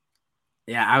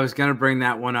 Yeah, I was gonna bring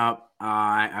that one up.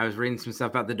 I was reading some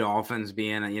stuff about the Dolphins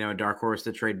being a dark horse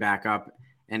to trade back up,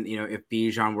 and if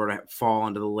Bijan were to fall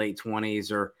into the late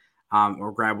 20s or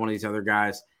grab one of these other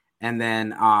guys, and then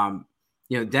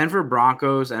Denver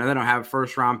Broncos. I know they don't have a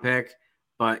first round pick,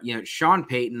 but Sean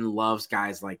Payton loves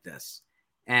guys like this.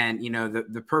 And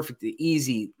the perfect, the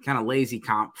easy kind of lazy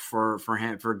comp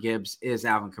for Gibbs is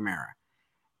Alvin Kamara,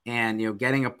 and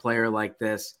getting a player like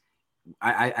this,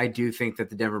 I do think that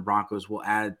the Denver Broncos will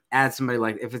add somebody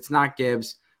like, if it's not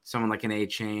Gibbs, someone like an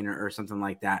A-Chain or something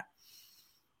like that.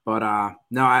 But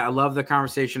no, I love the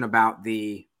conversation about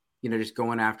the just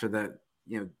going after the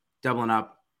doubling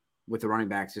up with the running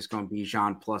backs, just going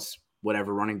Bijan plus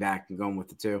whatever running back and going with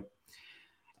the two.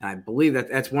 And I believe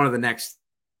that's one of the next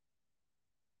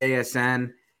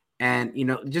JSN,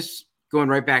 and just going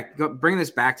right back, bring this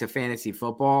back to fantasy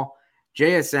football.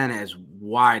 JSN has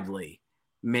widely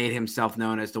made himself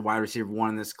known as the wide receiver one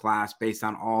in this class based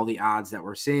on all the odds that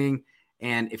we're seeing.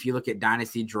 And if you look at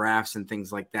dynasty drafts and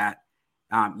things like that,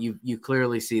 you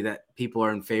clearly see that people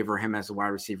are in favor of him as a wide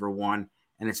receiver one,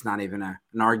 and it's not even an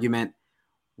argument.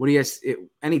 What do you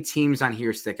any teams on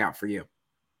here stick out for you?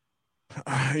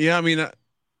 Yeah, I mean,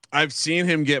 I've seen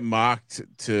him get mocked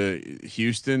to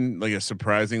Houston like a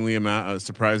surprising amount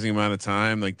of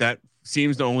time. Like that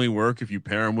seems to only work if you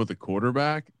pair him with a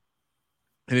quarterback.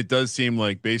 And it does seem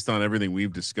like, based on everything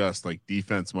we've discussed, like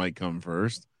defense might come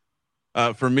first.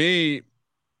 For me,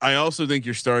 I also think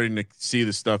you're starting to see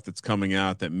the stuff that's coming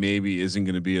out that maybe isn't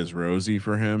going to be as rosy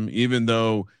for him, even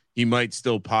though he might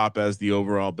still pop as the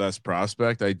overall best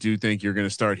prospect. I do think you're going to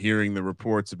start hearing the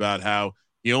reports about how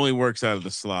he only works out of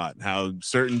the slot, how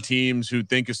certain teams who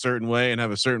think a certain way and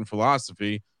have a certain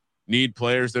philosophy need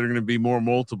players that are going to be more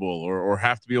multiple or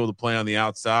have to be able to play on the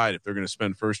outside if they're going to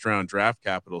spend first round draft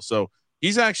capital. So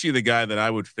he's actually the guy that I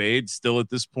would fade still at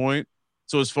this point.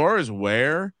 So as far as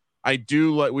where, I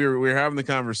do like we were having the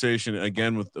conversation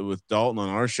again with Dalton on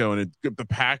our show, and the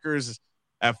Packers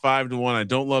at 5-1. I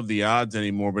don't love the odds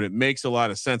anymore, but it makes a lot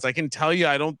of sense. I can tell you,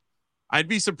 I'd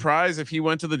be surprised if he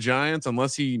went to the Giants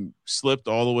unless he slipped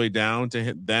all the way down to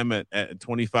hit them at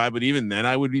 25. But even then,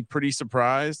 I would be pretty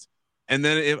surprised. And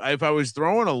then if I was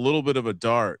throwing a little bit of a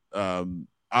dart,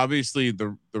 obviously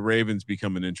the Ravens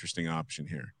become an interesting option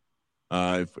here.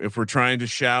 If we're trying to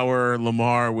shower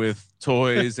Lamar with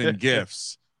toys and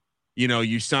gifts.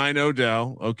 You sign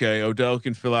Odell. Okay. Odell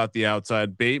can fill out the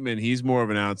outside. Bateman, he's more of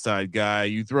an outside guy.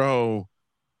 You throw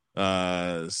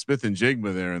Smith and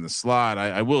Jigma there in the slot.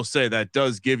 I will say that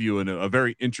does give you a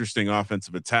very interesting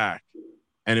offensive attack.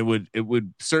 And it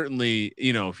would certainly,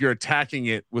 if you're attacking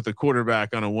it with a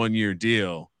quarterback on a 1-year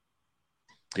deal.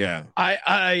 Yeah.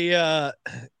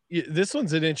 This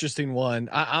one's an interesting one.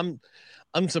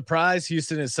 I'm surprised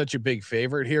Houston is such a big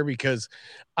favorite here because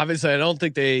obviously I don't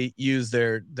think they use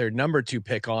their number 2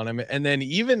 pick on him. And then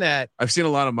even I've seen a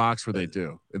lot of mocks where they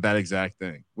do that exact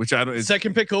thing, which I don't.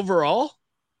 Second pick overall.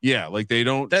 Yeah. Like they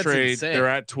don't trade. Insane. They're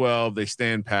at 12. They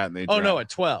stand pat and they draft. No, at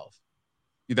 12.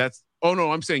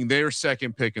 I'm saying their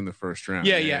second pick in the first round.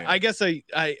 Yeah. I guess I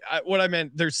what I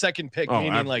meant, their second pick,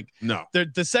 meaning no,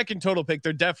 they're the second total pick.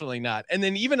 They're definitely not. And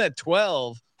then even at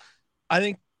 12, I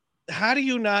think, how do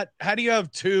you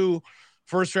have 2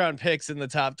 first round picks in the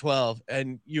top 12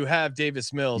 and you have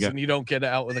Davis Mills and you don't get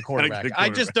out with a quarterback?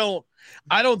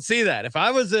 I don't see that. If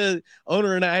I was a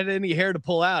owner and I had any hair to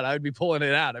pull out, I would be pulling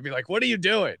it out. I'd be like, what are you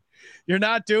doing? You're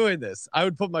not doing this. I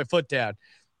would put my foot down.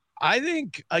 I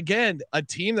think, again, a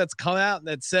team that's come out and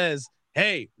that says,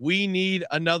 hey, we need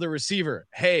another receiver.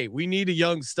 Hey, we need a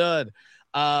young stud.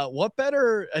 What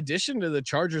better addition to the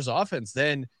Chargers offense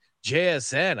than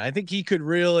JSN? I think he could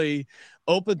really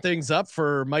open things up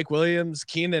for Mike Williams,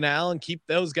 Keenan Allen, keep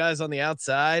those guys on the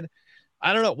outside.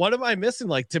 I don't know. What am I missing?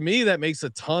 Like, to me, that makes a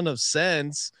ton of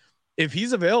sense. If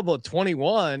he's available at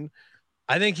 21,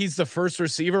 I think he's the first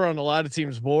receiver on a lot of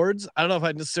teams' boards. I don't know if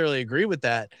I necessarily agree with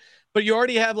that, but you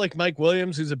already have like Mike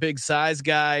Williams, who's a big size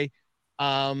guy,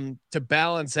 to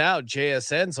balance out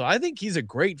JSN. So I think he's a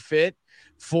great fit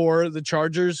for the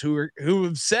Chargers who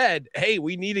have said, hey,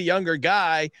 we need a younger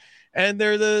guy. And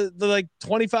they're the like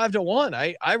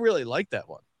 25-1. I really like that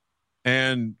one.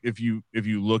 And if you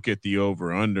look at the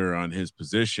over under on his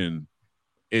position,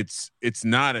 it's at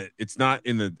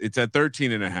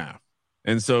 13.5.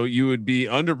 And so you would be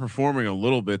underperforming a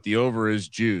little bit. The over is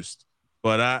juiced,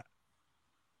 but I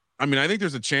think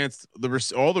there's a chance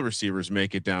all the receivers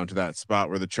make it down to that spot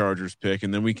where the Chargers pick,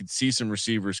 and then we could see some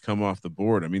receivers come off the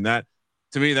board. That,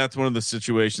 to me, that's one of the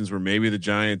situations where maybe the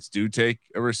Giants do take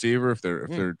a receiver if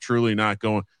they're truly not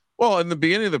going well. In the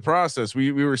beginning of the process,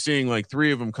 we were seeing like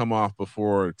 3 of them come off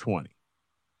before 20,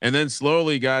 and then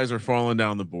slowly guys are falling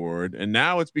down the board, and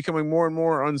now it's becoming more and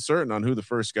more uncertain on who the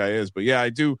first guy is. But yeah,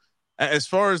 I do. As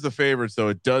far as the favorites, though,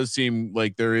 it does seem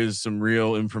like there is some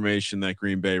real information that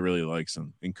Green Bay really likes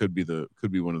them and could be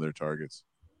one of their targets.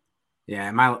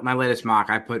 Yeah, my latest mock,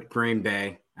 I put Green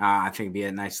Bay. I think it'd be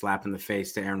a nice slap in the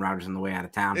face to Aaron Rodgers on the way out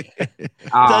of town.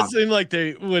 Does seem like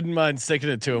they wouldn't mind sticking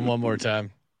it to him one more time.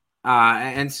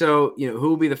 And so, who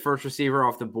will be the first receiver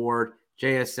off the board?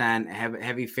 JSN,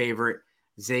 heavy favorite.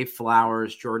 Zay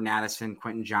Flowers, Jordan Addison,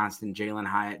 Quentin Johnston, Jalen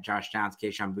Hyatt, Josh Downs,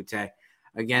 Kayshon Boutte.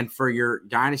 Again, for your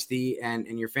dynasty and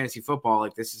your fantasy football,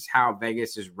 like this is how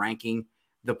Vegas is ranking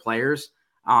the players.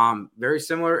 Very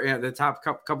similar. The top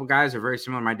couple guys are very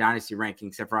similar to my dynasty ranking,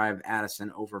 except for I have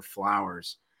Addison over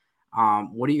Flowers.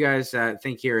 What do you guys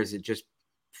think here? Is it just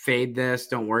fade this?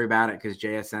 Don't worry about it because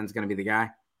JSN is going to be the guy.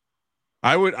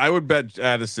 I would bet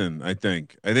Addison. I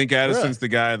think Addison's the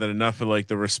guy that enough of like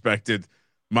the respected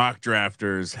mock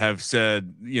drafters have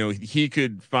said, he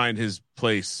could find his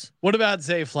place. What about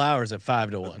Zay Flowers at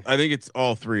 5-1? I think it's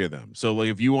all 3 of them. So like,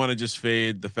 if you want to just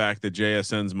fade the fact that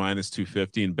JSN's minus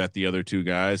 250 and bet the other 2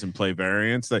 guys and play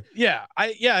variance, like,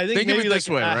 I think maybe like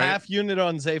way, a right? half unit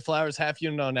on Zay Flowers, half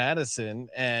unit on Addison.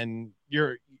 And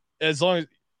as long as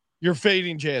you're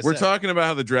fading JSN. We're talking about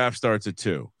how the draft starts at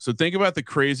 2. So think about the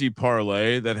crazy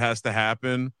parlay that has to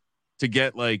happen to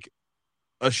get like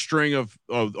a string of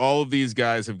all of these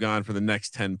guys have gone for the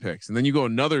next 10 picks. And then you go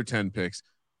another 10 picks.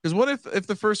 Because what if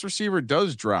the first receiver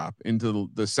does drop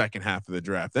into the second half of the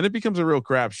draft? Then it becomes a real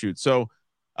crapshoot. So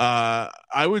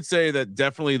I would say that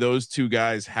definitely those two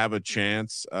guys have a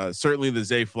chance. Certainly the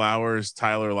Zay Flowers,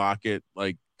 Tyler Lockett,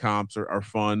 like comps are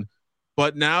fun.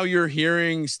 But now you're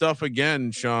hearing stuff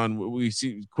again, Sean. We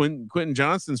see Quentin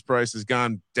Johnston's price has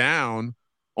gone down,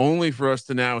 only for us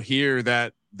to now hear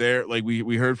that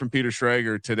we heard from Peter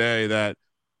Schrager today that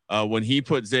when he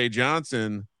put Zay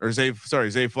Flowers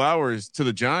to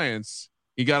the Giants,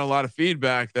 he got a lot of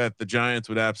feedback that the Giants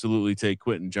would absolutely take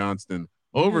Quentin Johnston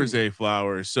over Zay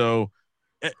Flowers. So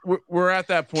we're at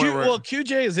that point.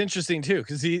 QJ is interesting too,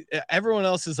 because everyone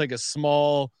else is like a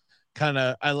small kind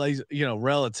of,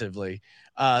 relatively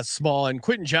small, and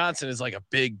Quentin Johnston is like a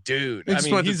big dude. I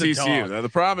mean, he's a TCU. Now, the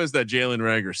problem is that Jalen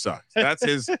Reagor sucks. That's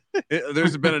his.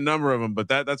 There's been a number of them, but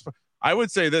that's. I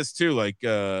would say this too. Like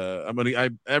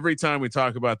every time we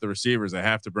talk about the receivers, I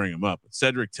have to bring him up. It's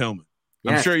Cedric Tillman.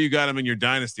 Yes. I'm sure you got him in your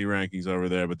dynasty rankings over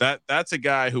there, but that's a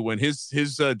guy who, when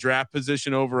his draft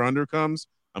position over under comes,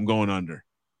 I'm going under.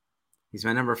 He's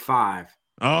my number 5.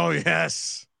 Oh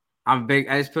yes, I'm big.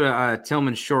 I just put a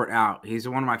Tillman short out. He's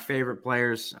one of my favorite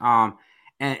players.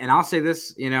 And I'll say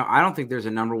this, I don't think there's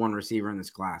a number 1 receiver in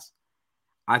this class.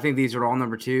 I think these are all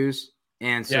number 2s,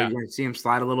 and so you're going to see him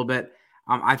slide a little bit.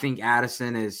 I think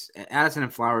Addison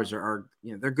and Flowers are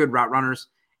they're good route runners,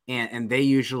 and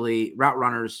route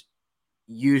runners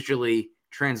usually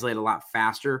translate a lot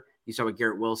faster. You saw what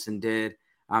Garrett Wilson did,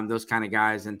 those kind of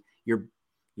guys, and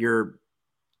your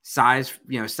size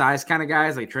kind of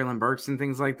guys like Treylon Burks and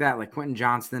things like that, like Quentin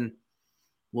Johnston,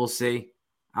 we'll see.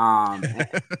 And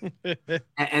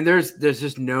there's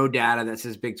just no data that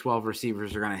says Big 12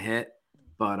 receivers are going to hit.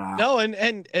 But no,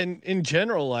 and in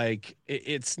general, like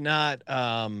it's not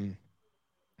an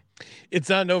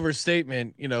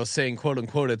overstatement, saying quote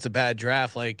unquote it's a bad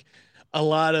draft. Like a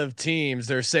lot of teams,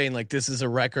 they're saying like this is a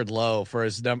record low for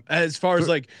as far as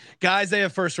like guys they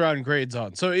have first round grades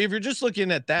on. So if you're just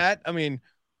looking at that, I mean,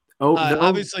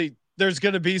 obviously there's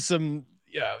going to be some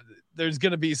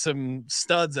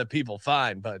studs that people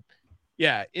find, but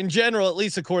yeah, in general, at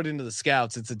least according to the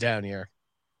scouts, it's a down year.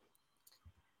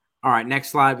 All right, next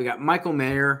slide. We got Michael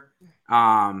Mayer,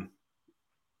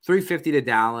 350 to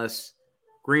Dallas,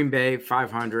 Green Bay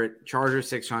 500, Chargers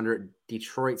 600,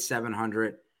 Detroit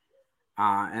 700,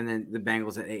 and then the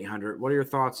Bengals at 800. What are your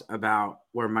thoughts about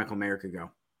where Michael Mayer could go?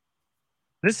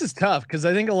 This is tough because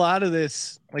I think a lot of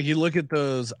this, like you look at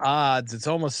those odds,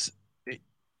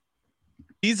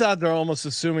 these odds are almost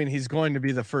assuming he's going to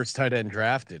be the first tight end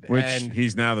drafted, and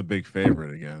he's now the big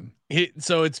favorite again.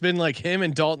 So it's been like him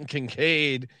and Dalton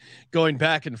Kincaid going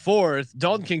back and forth.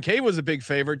 Dalton Kincaid was a big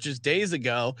favorite just days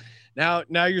ago. Now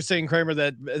you're saying, Kramer,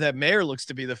 that Mayer looks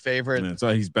to be the favorite. Yeah,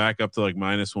 so he's back up to like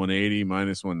minus 180,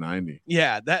 minus 190.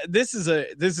 Yeah, this is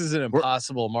an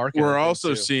impossible market. We're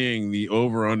also seeing the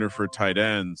over under for tight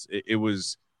ends.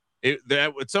 At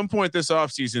some point this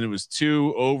offseason, it was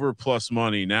 2 over plus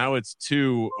money. Now it's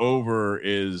 2 over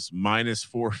is minus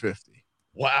 450.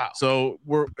 Wow. So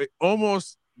it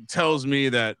almost tells me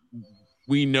that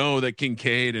we know that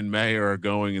Kincaid and Mayer are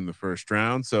going in the first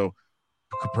round. So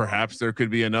perhaps there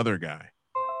could be another guy.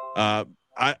 I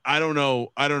don't know.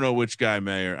 I don't know which guy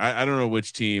Mayer. I don't know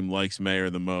which team likes Mayer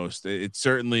the most. It's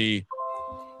certainly,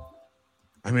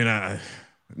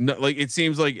 it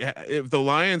seems like if the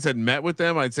Lions had met with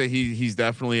them, I'd say he's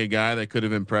definitely a guy that could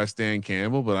have impressed Dan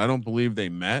Campbell, but I don't believe they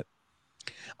met.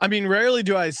 I mean, rarely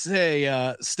do I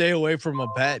say stay away from a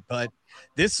bet, but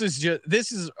this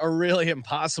is a really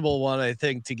impossible one, I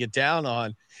think, to get down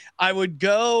on. I would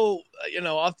go,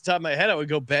 off the top of my head, I would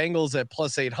go Bengals at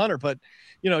plus 800, but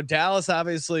Dallas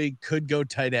obviously could go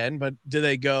tight end, but do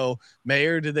they go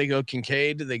Mayer? Do they go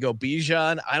Kincaid? Do they go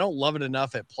Bijan? I don't love it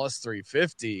enough at plus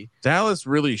 350. Dallas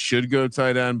really should go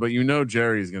tight end, but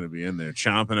Jerry's going to be in there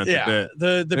chomping at the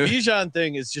bit. The Bijan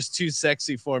thing is just too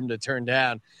sexy for him to turn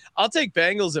down. I'll take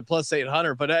Bengals at plus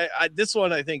 800, but this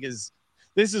one I think is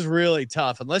really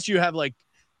tough unless you have like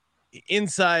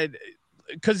inside.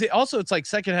 Because it's like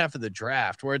second half of the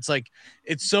draft where it's like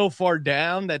it's so far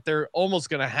down that they're almost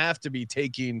going to have to be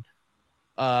taking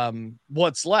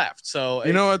what's left. So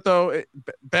you know what though,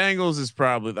 Bengals is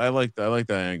probably I like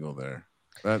that angle there.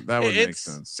 That would make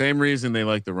sense. Same reason they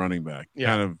like the running back. Yeah.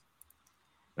 Kind of.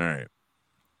 All right.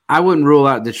 I wouldn't rule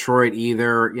out Detroit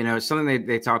either. Something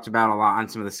they talked about a lot on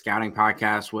some of the scouting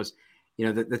podcasts was,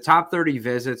 the top 30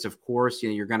 visits. Of course,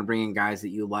 you're going to bring in guys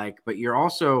that you like, but you're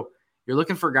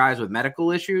looking for guys with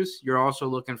medical issues. You're also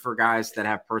looking for guys that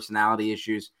have personality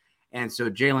issues. And so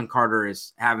Jalen Carter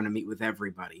is having to meet with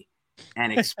everybody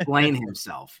and explain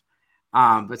himself.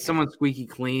 But someone squeaky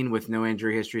clean with no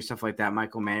injury history, stuff like that,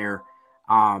 Michael Mayer,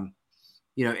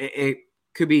 It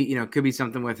could be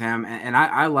something with him. And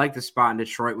I like the spot in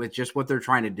Detroit with just what they're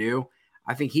trying to do.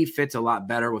 I think he fits a lot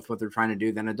better with what they're trying to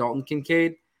do than a Dalton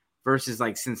Kincaid versus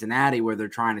like Cincinnati, where they're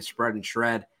trying to spread and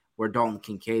shred, where Dalton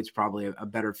Kincaid's probably a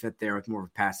better fit there with more of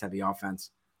a pass heavy offense.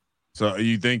 So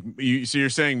you're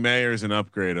saying Mayer's an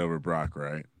upgrade over Brock,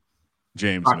 right?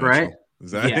 James Brock, Mitchell. right?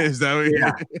 Is that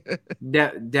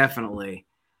what definitely.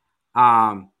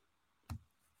 And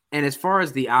as far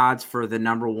as the odds for the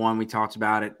number one, we talked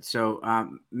about it. So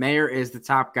Mayer is the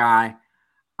top guy.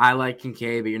 I like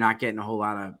Kincaid, but you're not getting a whole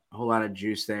lot of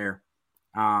juice there.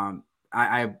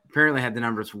 I apparently had the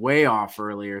numbers way off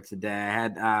earlier today. I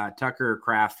had Tucker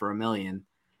Kraft for $1 million.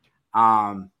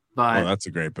 But that's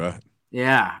a great bet.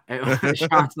 Yeah.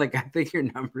 Sean's like, I think your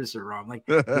numbers are wrong. Like,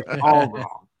 they're all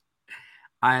wrong.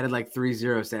 I added like 3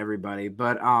 zeros to everybody.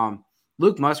 But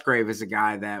Luke Musgrave is a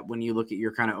guy that when you look at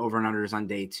your kind of over and unders on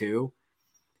day 2,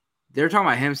 they're talking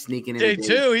about him sneaking in. Day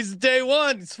 2, he's day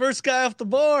 1. He's first guy off the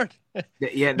board.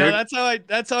 Yeah, no,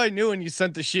 that's how I knew when you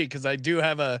sent the sheet, because I do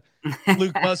have a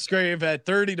Luke Musgrave at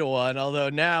 30-1. Although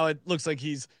now it looks like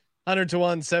he's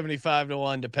 100-1,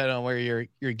 75-1, depending on where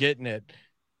you're getting it.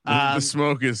 The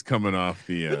smoke is coming off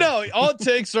the. No, all it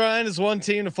takes, Ryan, is one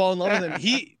team to fall in love with him.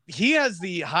 He has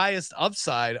the highest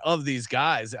upside of these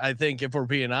guys, I think, if we're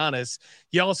being honest.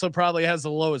 He also probably has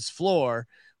the lowest floor.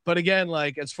 But again,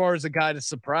 like, as far as a guy to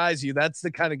surprise you, that's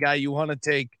the kind of guy you want to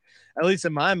take, at least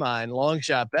in my mind, long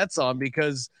shot bets on,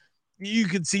 because you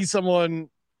could see someone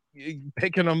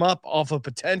picking him up off of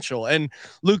potential. And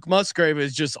Luke Musgrave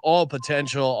is just all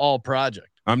potential, all project.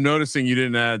 I'm noticing you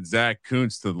didn't add Zach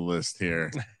Kuntz to the list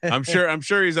here. I'm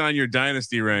sure he's on your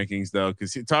dynasty rankings though,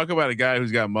 because talk about a guy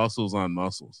who's got muscles on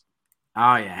muscles.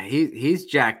 Oh yeah, he's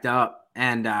jacked up.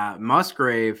 And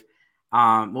Musgrave,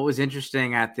 what was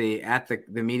interesting at the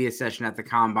media session at the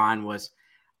combine was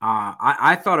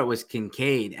I thought it was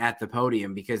Kincaid at the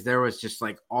podium, because there was just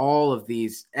like all of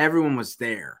these, everyone was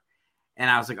there, and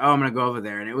I was like, oh, I'm gonna go over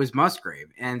there, and it was Musgrave.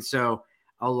 And so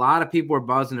a lot of people were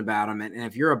buzzing about him. And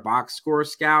if you're a box score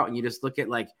scout and you just look at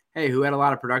like, hey, who had a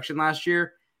lot of production last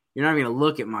year, you're not even going to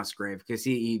look at Musgrave, because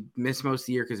he missed most of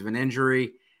the year because of an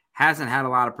injury, hasn't had a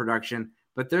lot of production.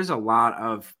 But there's a lot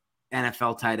of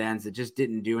NFL tight ends that just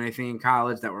didn't do anything in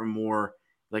college, that were more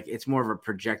like, it's more of a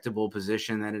projectable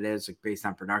position than it is like based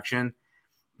on production.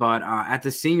 But at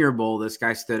the Senior Bowl, this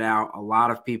guy stood out. A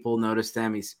lot of people noticed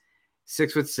him. He's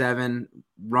 6'7",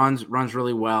 runs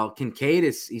really well. Kincaid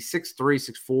he's 6'3",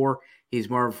 6'4". He's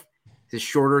more of the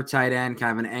shorter tight end,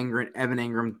 kind of an Evan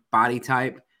Ingram body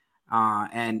type.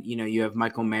 And you have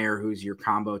Michael Mayer, who's your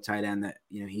combo tight end. That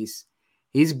he's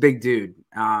a big dude.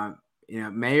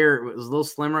 Mayer was a little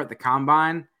slimmer at the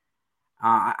combine.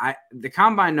 The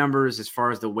combine numbers, as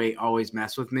far as the weight, always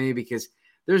mess with me, because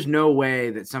there's no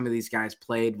way that some of these guys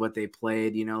played what they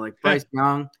played. Like Bryce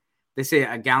Young. They say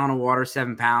a gallon of water,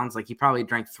 7 pounds. Like, he probably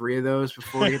drank 3 of those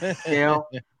before he hit the scale.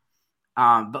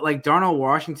 But like Darnell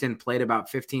Washington played about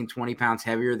 15, 20 pounds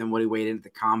heavier than what he weighed in at the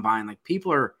combine. Like,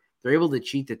 they're able to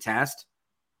cheat the test.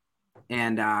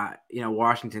 And,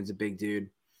 Washington's a big dude.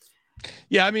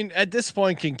 Yeah. I mean, at this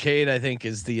point, Kincaid, I think,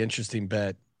 is the interesting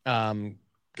bet.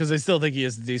 Because I still think he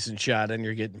has a decent shot, and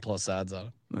you're getting plus odds on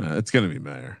him. It's going to be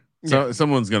Mayer. So there's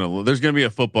going to be a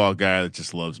football guy that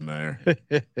just loves Mayer.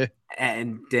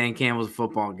 And Dan Campbell's a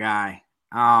football guy.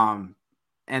 And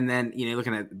then,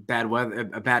 looking at bad weather,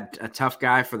 a tough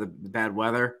guy for the bad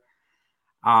weather.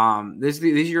 These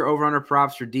are your over-under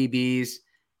props for DBs.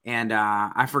 And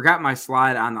I forgot my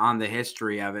slide on the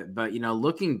history of it. But,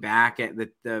 looking back at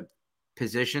the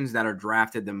positions that are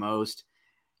drafted the most,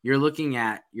 you're looking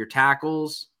at your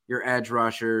tackles, your edge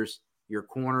rushers, your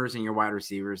corners, and your wide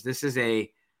receivers. This is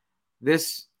a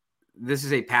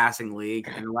passing league.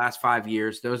 In the last 5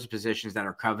 years, those are positions that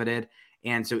are coveted.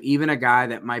 And so even a guy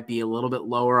that might be a little bit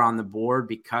lower on the board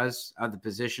because of the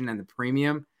position and the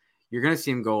premium, you're going to see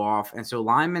him go off. And so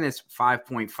lineman is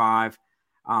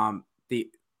 5.5.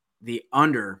 The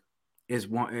under is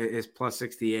plus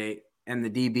 68, and the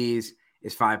DBs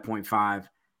is 5.5.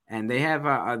 And they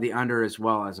have the under as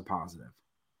well as a positive.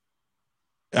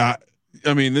 I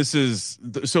mean, this is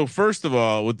so. First of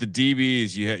all, with the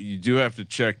DBs, you do have to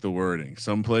check the wording.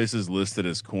 Some places listed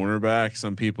as cornerback,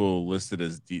 some people listed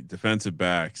as defensive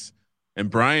backs, and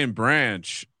Brian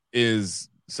Branch is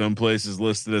some places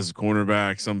listed as a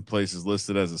cornerback, some places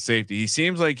listed as a safety. He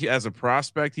seems like as a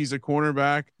prospect, he's a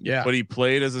cornerback, but he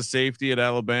played as a safety at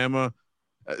Alabama.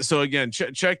 So again,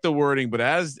 check the wording. But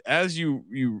as you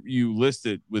list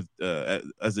it with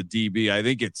as a DB, I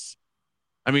think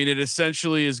it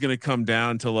essentially is going to come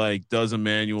down to like, does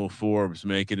Emmanuel Forbes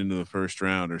make it into the first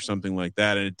round or something like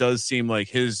that? And it does seem like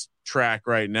his track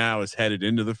right now is headed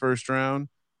into the first round.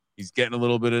 He's getting a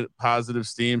little bit of positive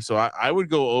steam, so I would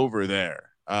go over there.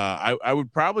 I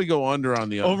would probably go under on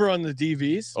the over on the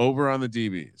DBs. Over on the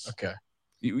DBs. Okay.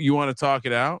 You want to talk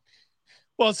it out?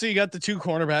 Well, so you got the two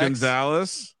cornerbacks,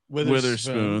 Gonzalez,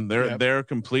 Witherspoon. They're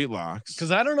complete locks.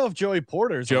 Because I don't know if Joey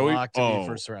Porter's a lock to be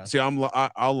first round. See,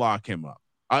 I'll lock him up,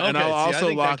 and I'll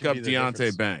also lock up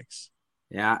Deonte Banks.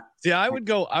 Yeah. See, I would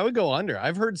go under.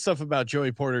 I've heard stuff about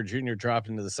Joey Porter Jr.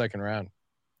 dropping to the second round.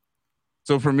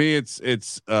 So for me, it's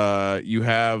you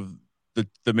have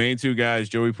the main two guys,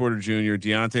 Joey Porter Jr.,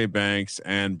 Deonte Banks,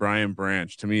 and Brian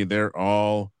Branch. To me, they're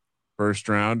all first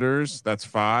rounders. That's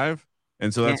 5.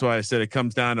 And so that's why I said it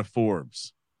comes down to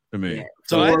Forbes to me. Yeah.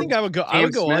 So I think I would go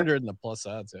under in the plus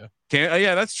odds. Yeah.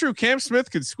 Yeah, that's true. Cam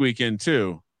Smith could squeak in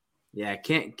too. Yeah.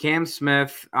 Cam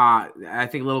Smith, I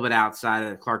think a little bit outside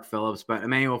of Clark Phillips, but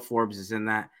Emmanuel Forbes is in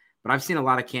that. But I've seen a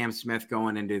lot of Cam Smith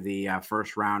going into the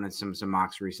first round and some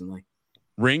mocks recently.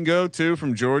 Ringo too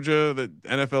from Georgia. The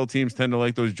NFL teams tend to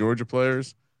like those Georgia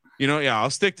players. I'll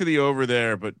stick to the over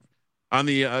there, but on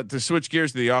the to switch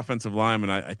gears to the offensive lineman,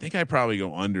 I think I probably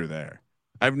go under there.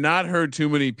 I've not heard too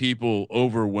many people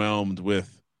overwhelmed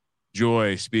with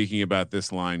joy speaking about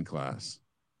this line class.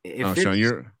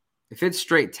 If it's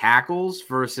straight tackles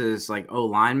versus like O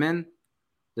linemen,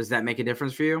 does that make a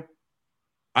difference for you?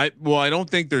 I don't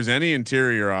think there's any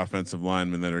interior offensive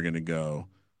linemen that are going to go.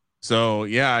 So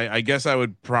yeah, I guess I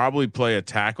would probably play a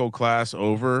tackle class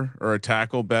over or a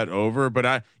tackle bet over,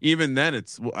 but even then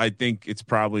I think it's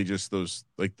probably just those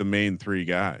like the main 3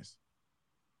 guys.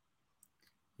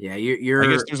 Yeah, you're. I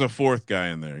guess there's a 4th guy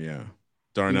in there. Yeah,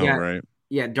 Darnell Wright.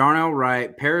 Yeah, Darnell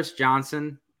Wright. Paris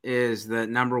Johnson is the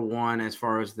number 1 as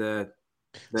far as the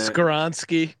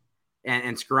Skoronski.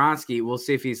 And Skoronski, we'll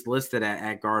see if he's listed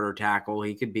at guard or tackle.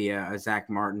 He could be a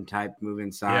Zach Martin type move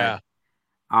inside.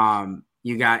 Yeah.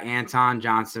 You got Anton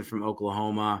Johnson from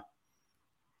Oklahoma.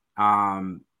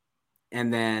 And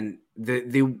then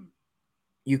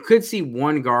you could see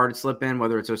one guard slip in,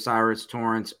 whether it's Osiris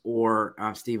Torrance or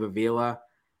Steve Avila.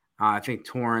 I think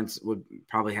Torrance would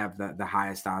probably have the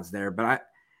highest odds there, but I'm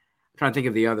trying to think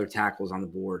of the other tackles on the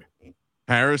board.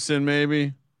 Harrison,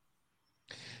 maybe.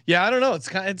 Yeah, I don't know. It's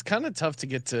kind of tough to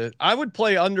get to. I would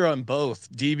play under on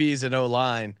both DBs and O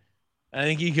line. I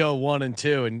think you go 1 and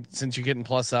 2, and since you're getting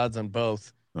plus odds on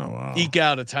both, eke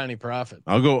out a tiny profit.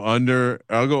 I'll go under.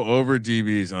 I'll go over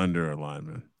DBs, under a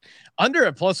lineman. Under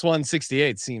at plus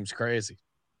 168 seems crazy.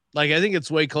 Like I think it's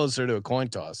way closer to a coin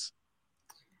toss.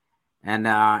 And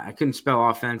I couldn't spell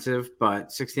offensive, but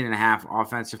 16.5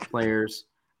 offensive players.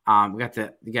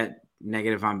 We got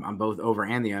negative on both over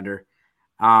and the under.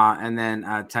 And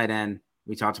then tight end,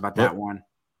 we talked about that one.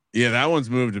 Yeah, that one's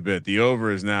moved a bit. The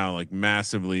over is now like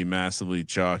massively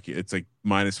chalky. It's like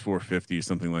minus 450 or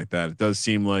something like that. It does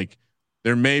seem like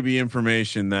there may be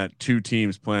information that 2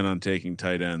 teams plan on taking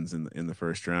tight ends in the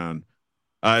first round.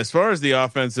 As far as the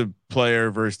offensive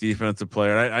player versus defensive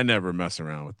player, I never mess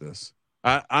around with this.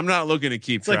 I'm not looking to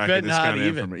keep track of this kind of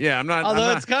information. Yeah, I'm not.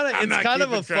 Although it's kind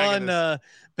of a fun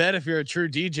bet if you're a true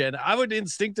DGen. I would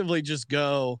instinctively just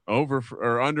go over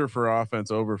or under for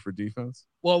offense, over for defense.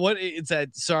 Well, what it's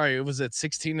at? Sorry, it was at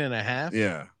 16.5.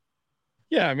 Yeah.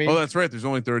 Yeah, I mean, that's right. There's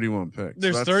only 31 picks.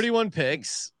 There's 31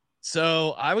 picks,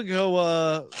 so I would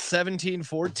go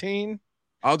 17-14.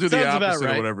 I'll do the opposite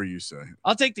of whatever you say.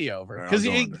 I'll take the over because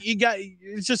you got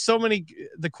it's just so many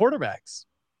the quarterbacks.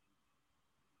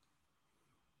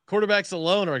 Quarterbacks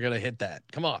alone are going to hit that.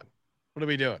 Come on, what are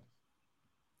we doing?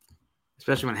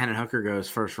 Especially when Hendon Hooker goes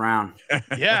first round.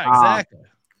 Yeah, exactly.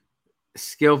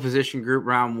 Skill position group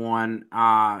round 1.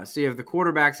 So you have the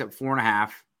quarterbacks at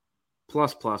 4.5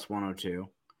 plus 102.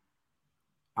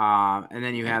 And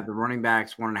then you have the running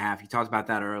backs 1.5. You talked about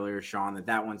that earlier, Sean,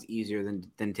 that one's easier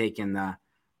than taking the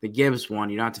Gibbs one.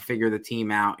 You don't have to figure the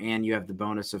team out, and you have the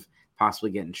bonus of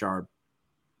possibly getting Sharp.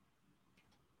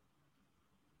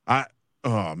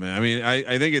 Oh man, I mean,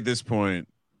 I think at this point,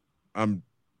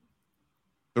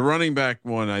 the running back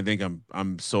one. I think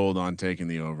I'm sold on taking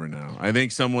the over now. I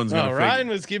think someone's going to. Ryan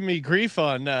was giving me grief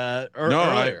on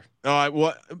earlier.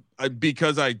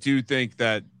 Because I do think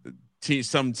that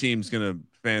some team's going to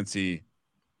fancy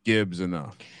Gibbs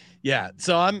enough. Yeah,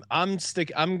 so I'm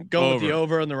going with the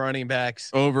over on the running backs.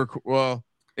 Over. Well,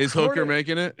 is Hooker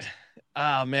making it?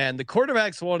 Oh man, the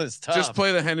quarterbacks one is tough. Just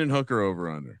play the Hendon Hooker over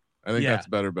under. I think that's a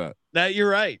better bet. That you're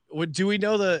right. Do we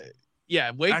know the?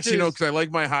 Yeah, wait. Actually, no, because I like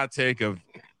my hot take of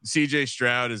C.J.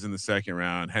 Stroud is in the second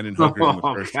round, Hendon Hooker's in the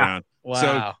first round. Wow.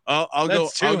 So I'll go.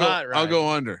 I'll go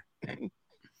under.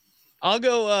 I'll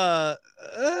go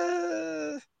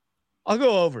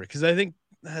over because I think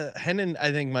Hennon,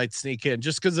 I think, might sneak in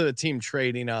just because of the team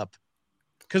trading up.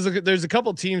 Because there's a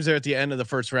couple teams there at the end of the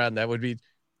first round that would be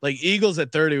like Eagles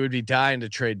at 30 would be dying to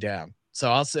trade down. So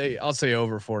I'll say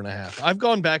over 4.5. I've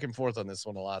gone back and forth on this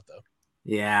one a lot though.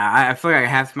 Yeah, I feel like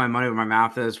half my money where my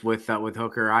mouth is with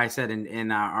Hooker. I said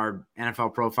in our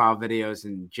NFL profile videos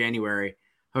in January,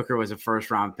 Hooker was a first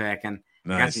round pick, and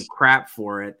I got some crap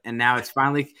for it. And now it's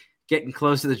finally getting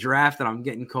close to the draft, and I'm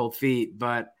getting cold feet.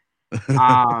 But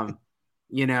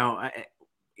you know,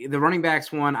 the running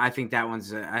backs one, I think that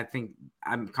one's. I think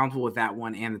I'm comfortable with that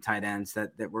one and the tight ends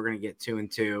that we're going to get 2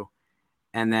 and 2,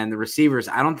 and then the receivers.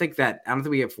 I don't think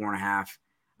we get 4.5.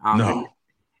 No.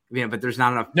 Yeah, but there's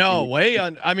not enough. No way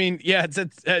on. I mean, yeah,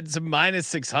 it's a minus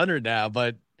 600 now,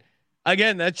 but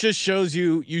again, that just shows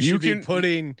you should be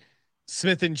putting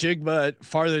Smith and Jigba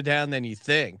farther down than you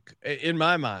think, in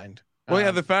my mind. Well,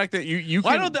 yeah, the fact that you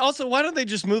why don't they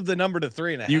just move the number to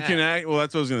 3.5? You can act. Well,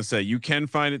 that's what I was going to say. You can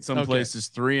find it some places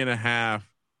 3.5,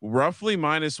 roughly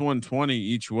minus 120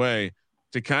 each way,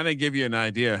 to kind of give you an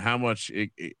idea how much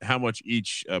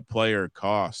each player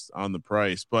costs on the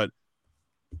price. But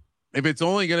if it's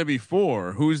only going to be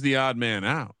 4, who's the odd man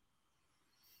out?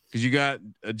 Because you got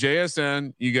a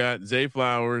JSN, you got Zay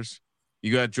Flowers,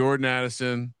 you got Jordan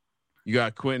Addison, you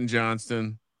got Quentin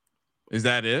Johnston. Is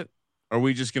that it? Are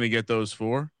we just going to get those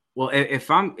 4? Well,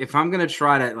 if I'm going to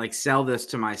try to like sell this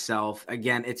to myself,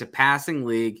 again, it's a passing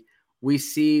league. We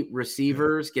see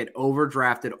receivers get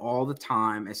overdrafted all the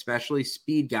time, especially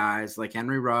speed guys like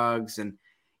Henry Ruggs, and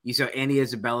you saw Andy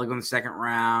Isabella go in the second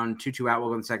round, Tutu Atwell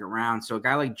go in the second round. So a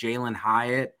guy like Jalen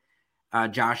Hyatt,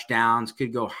 Josh Downs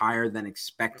could go higher than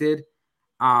expected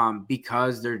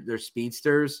because they're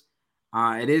speedsters.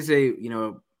 It is a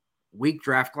weak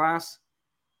draft class.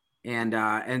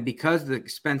 And because of the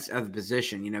expense of the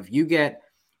position, if you get,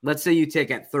 let's say you take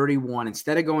at 31,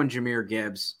 instead of going Jahmyr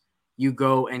Gibbs, you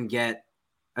go and get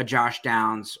a Josh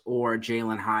Downs or a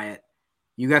Jalen Hyatt.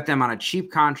 You got them on a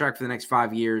cheap contract for the next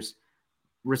 5 years.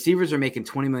 Receivers are making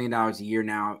 $20 million a year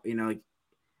now. Like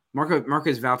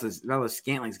Marcus Valdes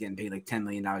Scantling's getting paid like $10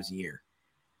 million a year.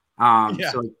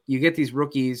 So you get these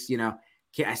rookies,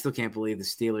 I still can't believe the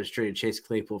Steelers traded Chase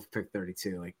Claypool for pick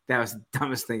 32. Like that was the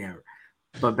dumbest thing ever.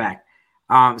 But back.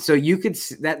 So you could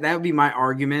that would be my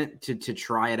argument to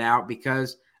try it out,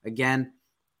 because again,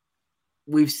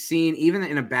 we've seen even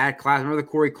in a bad class, remember the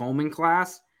Corey Coleman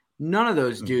class, none of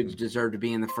those dudes deserve to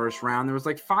be in the first round. There was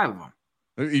like 5 of them.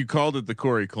 You called it the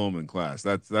Corey Coleman class.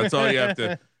 That's all you have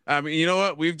to. I mean, you know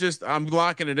what? I'm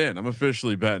locking it in. I'm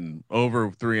officially betting over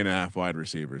 3.5 wide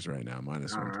receivers right now.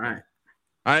 Minus 1. All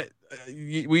right.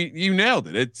 You nailed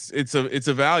it. It's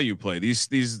a value play.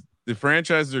 The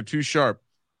franchises are too sharp.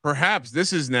 Perhaps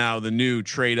this is now the new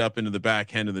trade up into the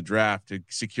back end of the draft to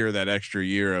secure that extra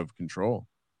year of control.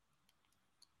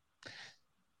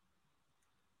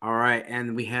 All right,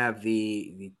 and we have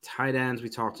the tight ends we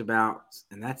talked about,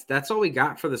 and that's all we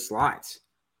got for the slides.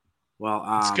 Well,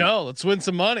 let's go. Let's win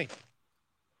some money.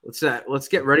 Let's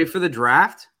get ready for the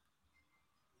draft.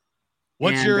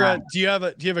 What's your do you have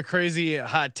a crazy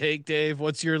hot take, Dave?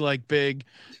 What's your like big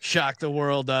shock the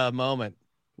world moment?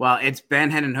 Well, it's been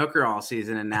Hendon Hooker all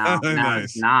season, and now nice.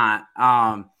 It's not.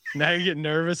 Now you're getting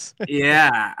nervous.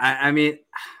 Yeah, I mean,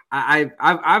 I've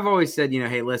always said,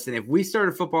 hey, listen, if we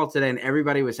started football today and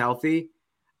everybody was healthy,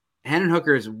 Hendon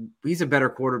Hooker he's a better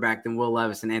quarterback than Will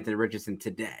Levis and Anthony Richardson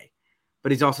today.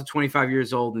 But he's also 25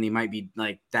 years old, and he might be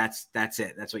like that's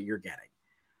it. That's what you're getting.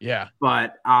 Yeah.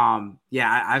 But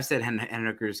I've said Hendon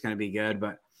Hooker is going to be good,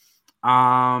 but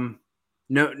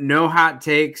no hot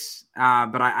takes.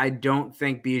 But I don't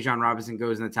think Bijan Robinson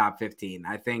goes in the top 15.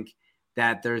 I think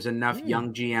that there's enough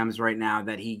young GMs right now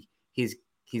that he's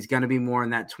going to be more in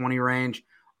that 20 range,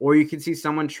 or you could see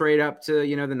someone trade up to the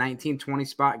 19-20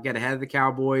 spot, get ahead of the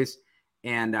Cowboys,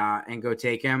 and go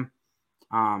take him.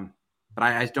 But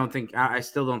I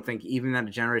still don't think even that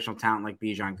a generational talent like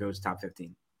Bijan goes top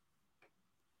 15.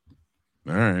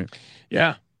 All right.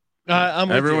 Yeah.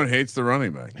 Everyone hates the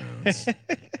running back now.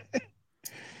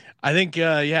 I think,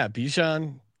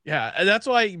 Bijan. Yeah. That's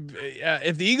why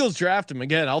if the Eagles draft him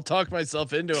again, I'll talk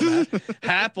myself into him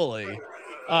happily.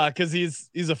 Cause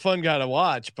he's a fun guy to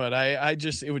watch, but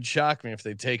it would shock me if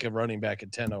they take a running back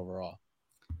at 10 overall.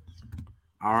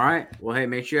 All right. Well, hey,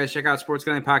 make sure you guys check out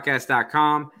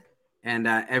sportsgamblingpodcast.com. And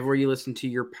everywhere you listen to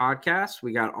your podcast,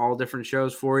 we got all different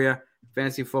shows for you: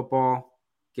 fantasy football,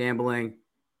 gambling,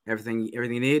 everything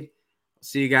you need.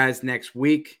 See you guys next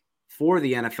week for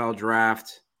the NFL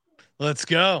draft. Let's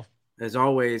go. As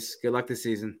always, good luck this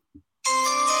season.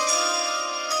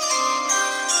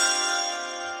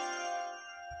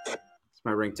 It's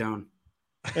my ringtone.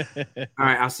 All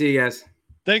right, I'll see you guys.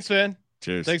 Thanks, man.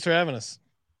 Cheers. Thanks for having us.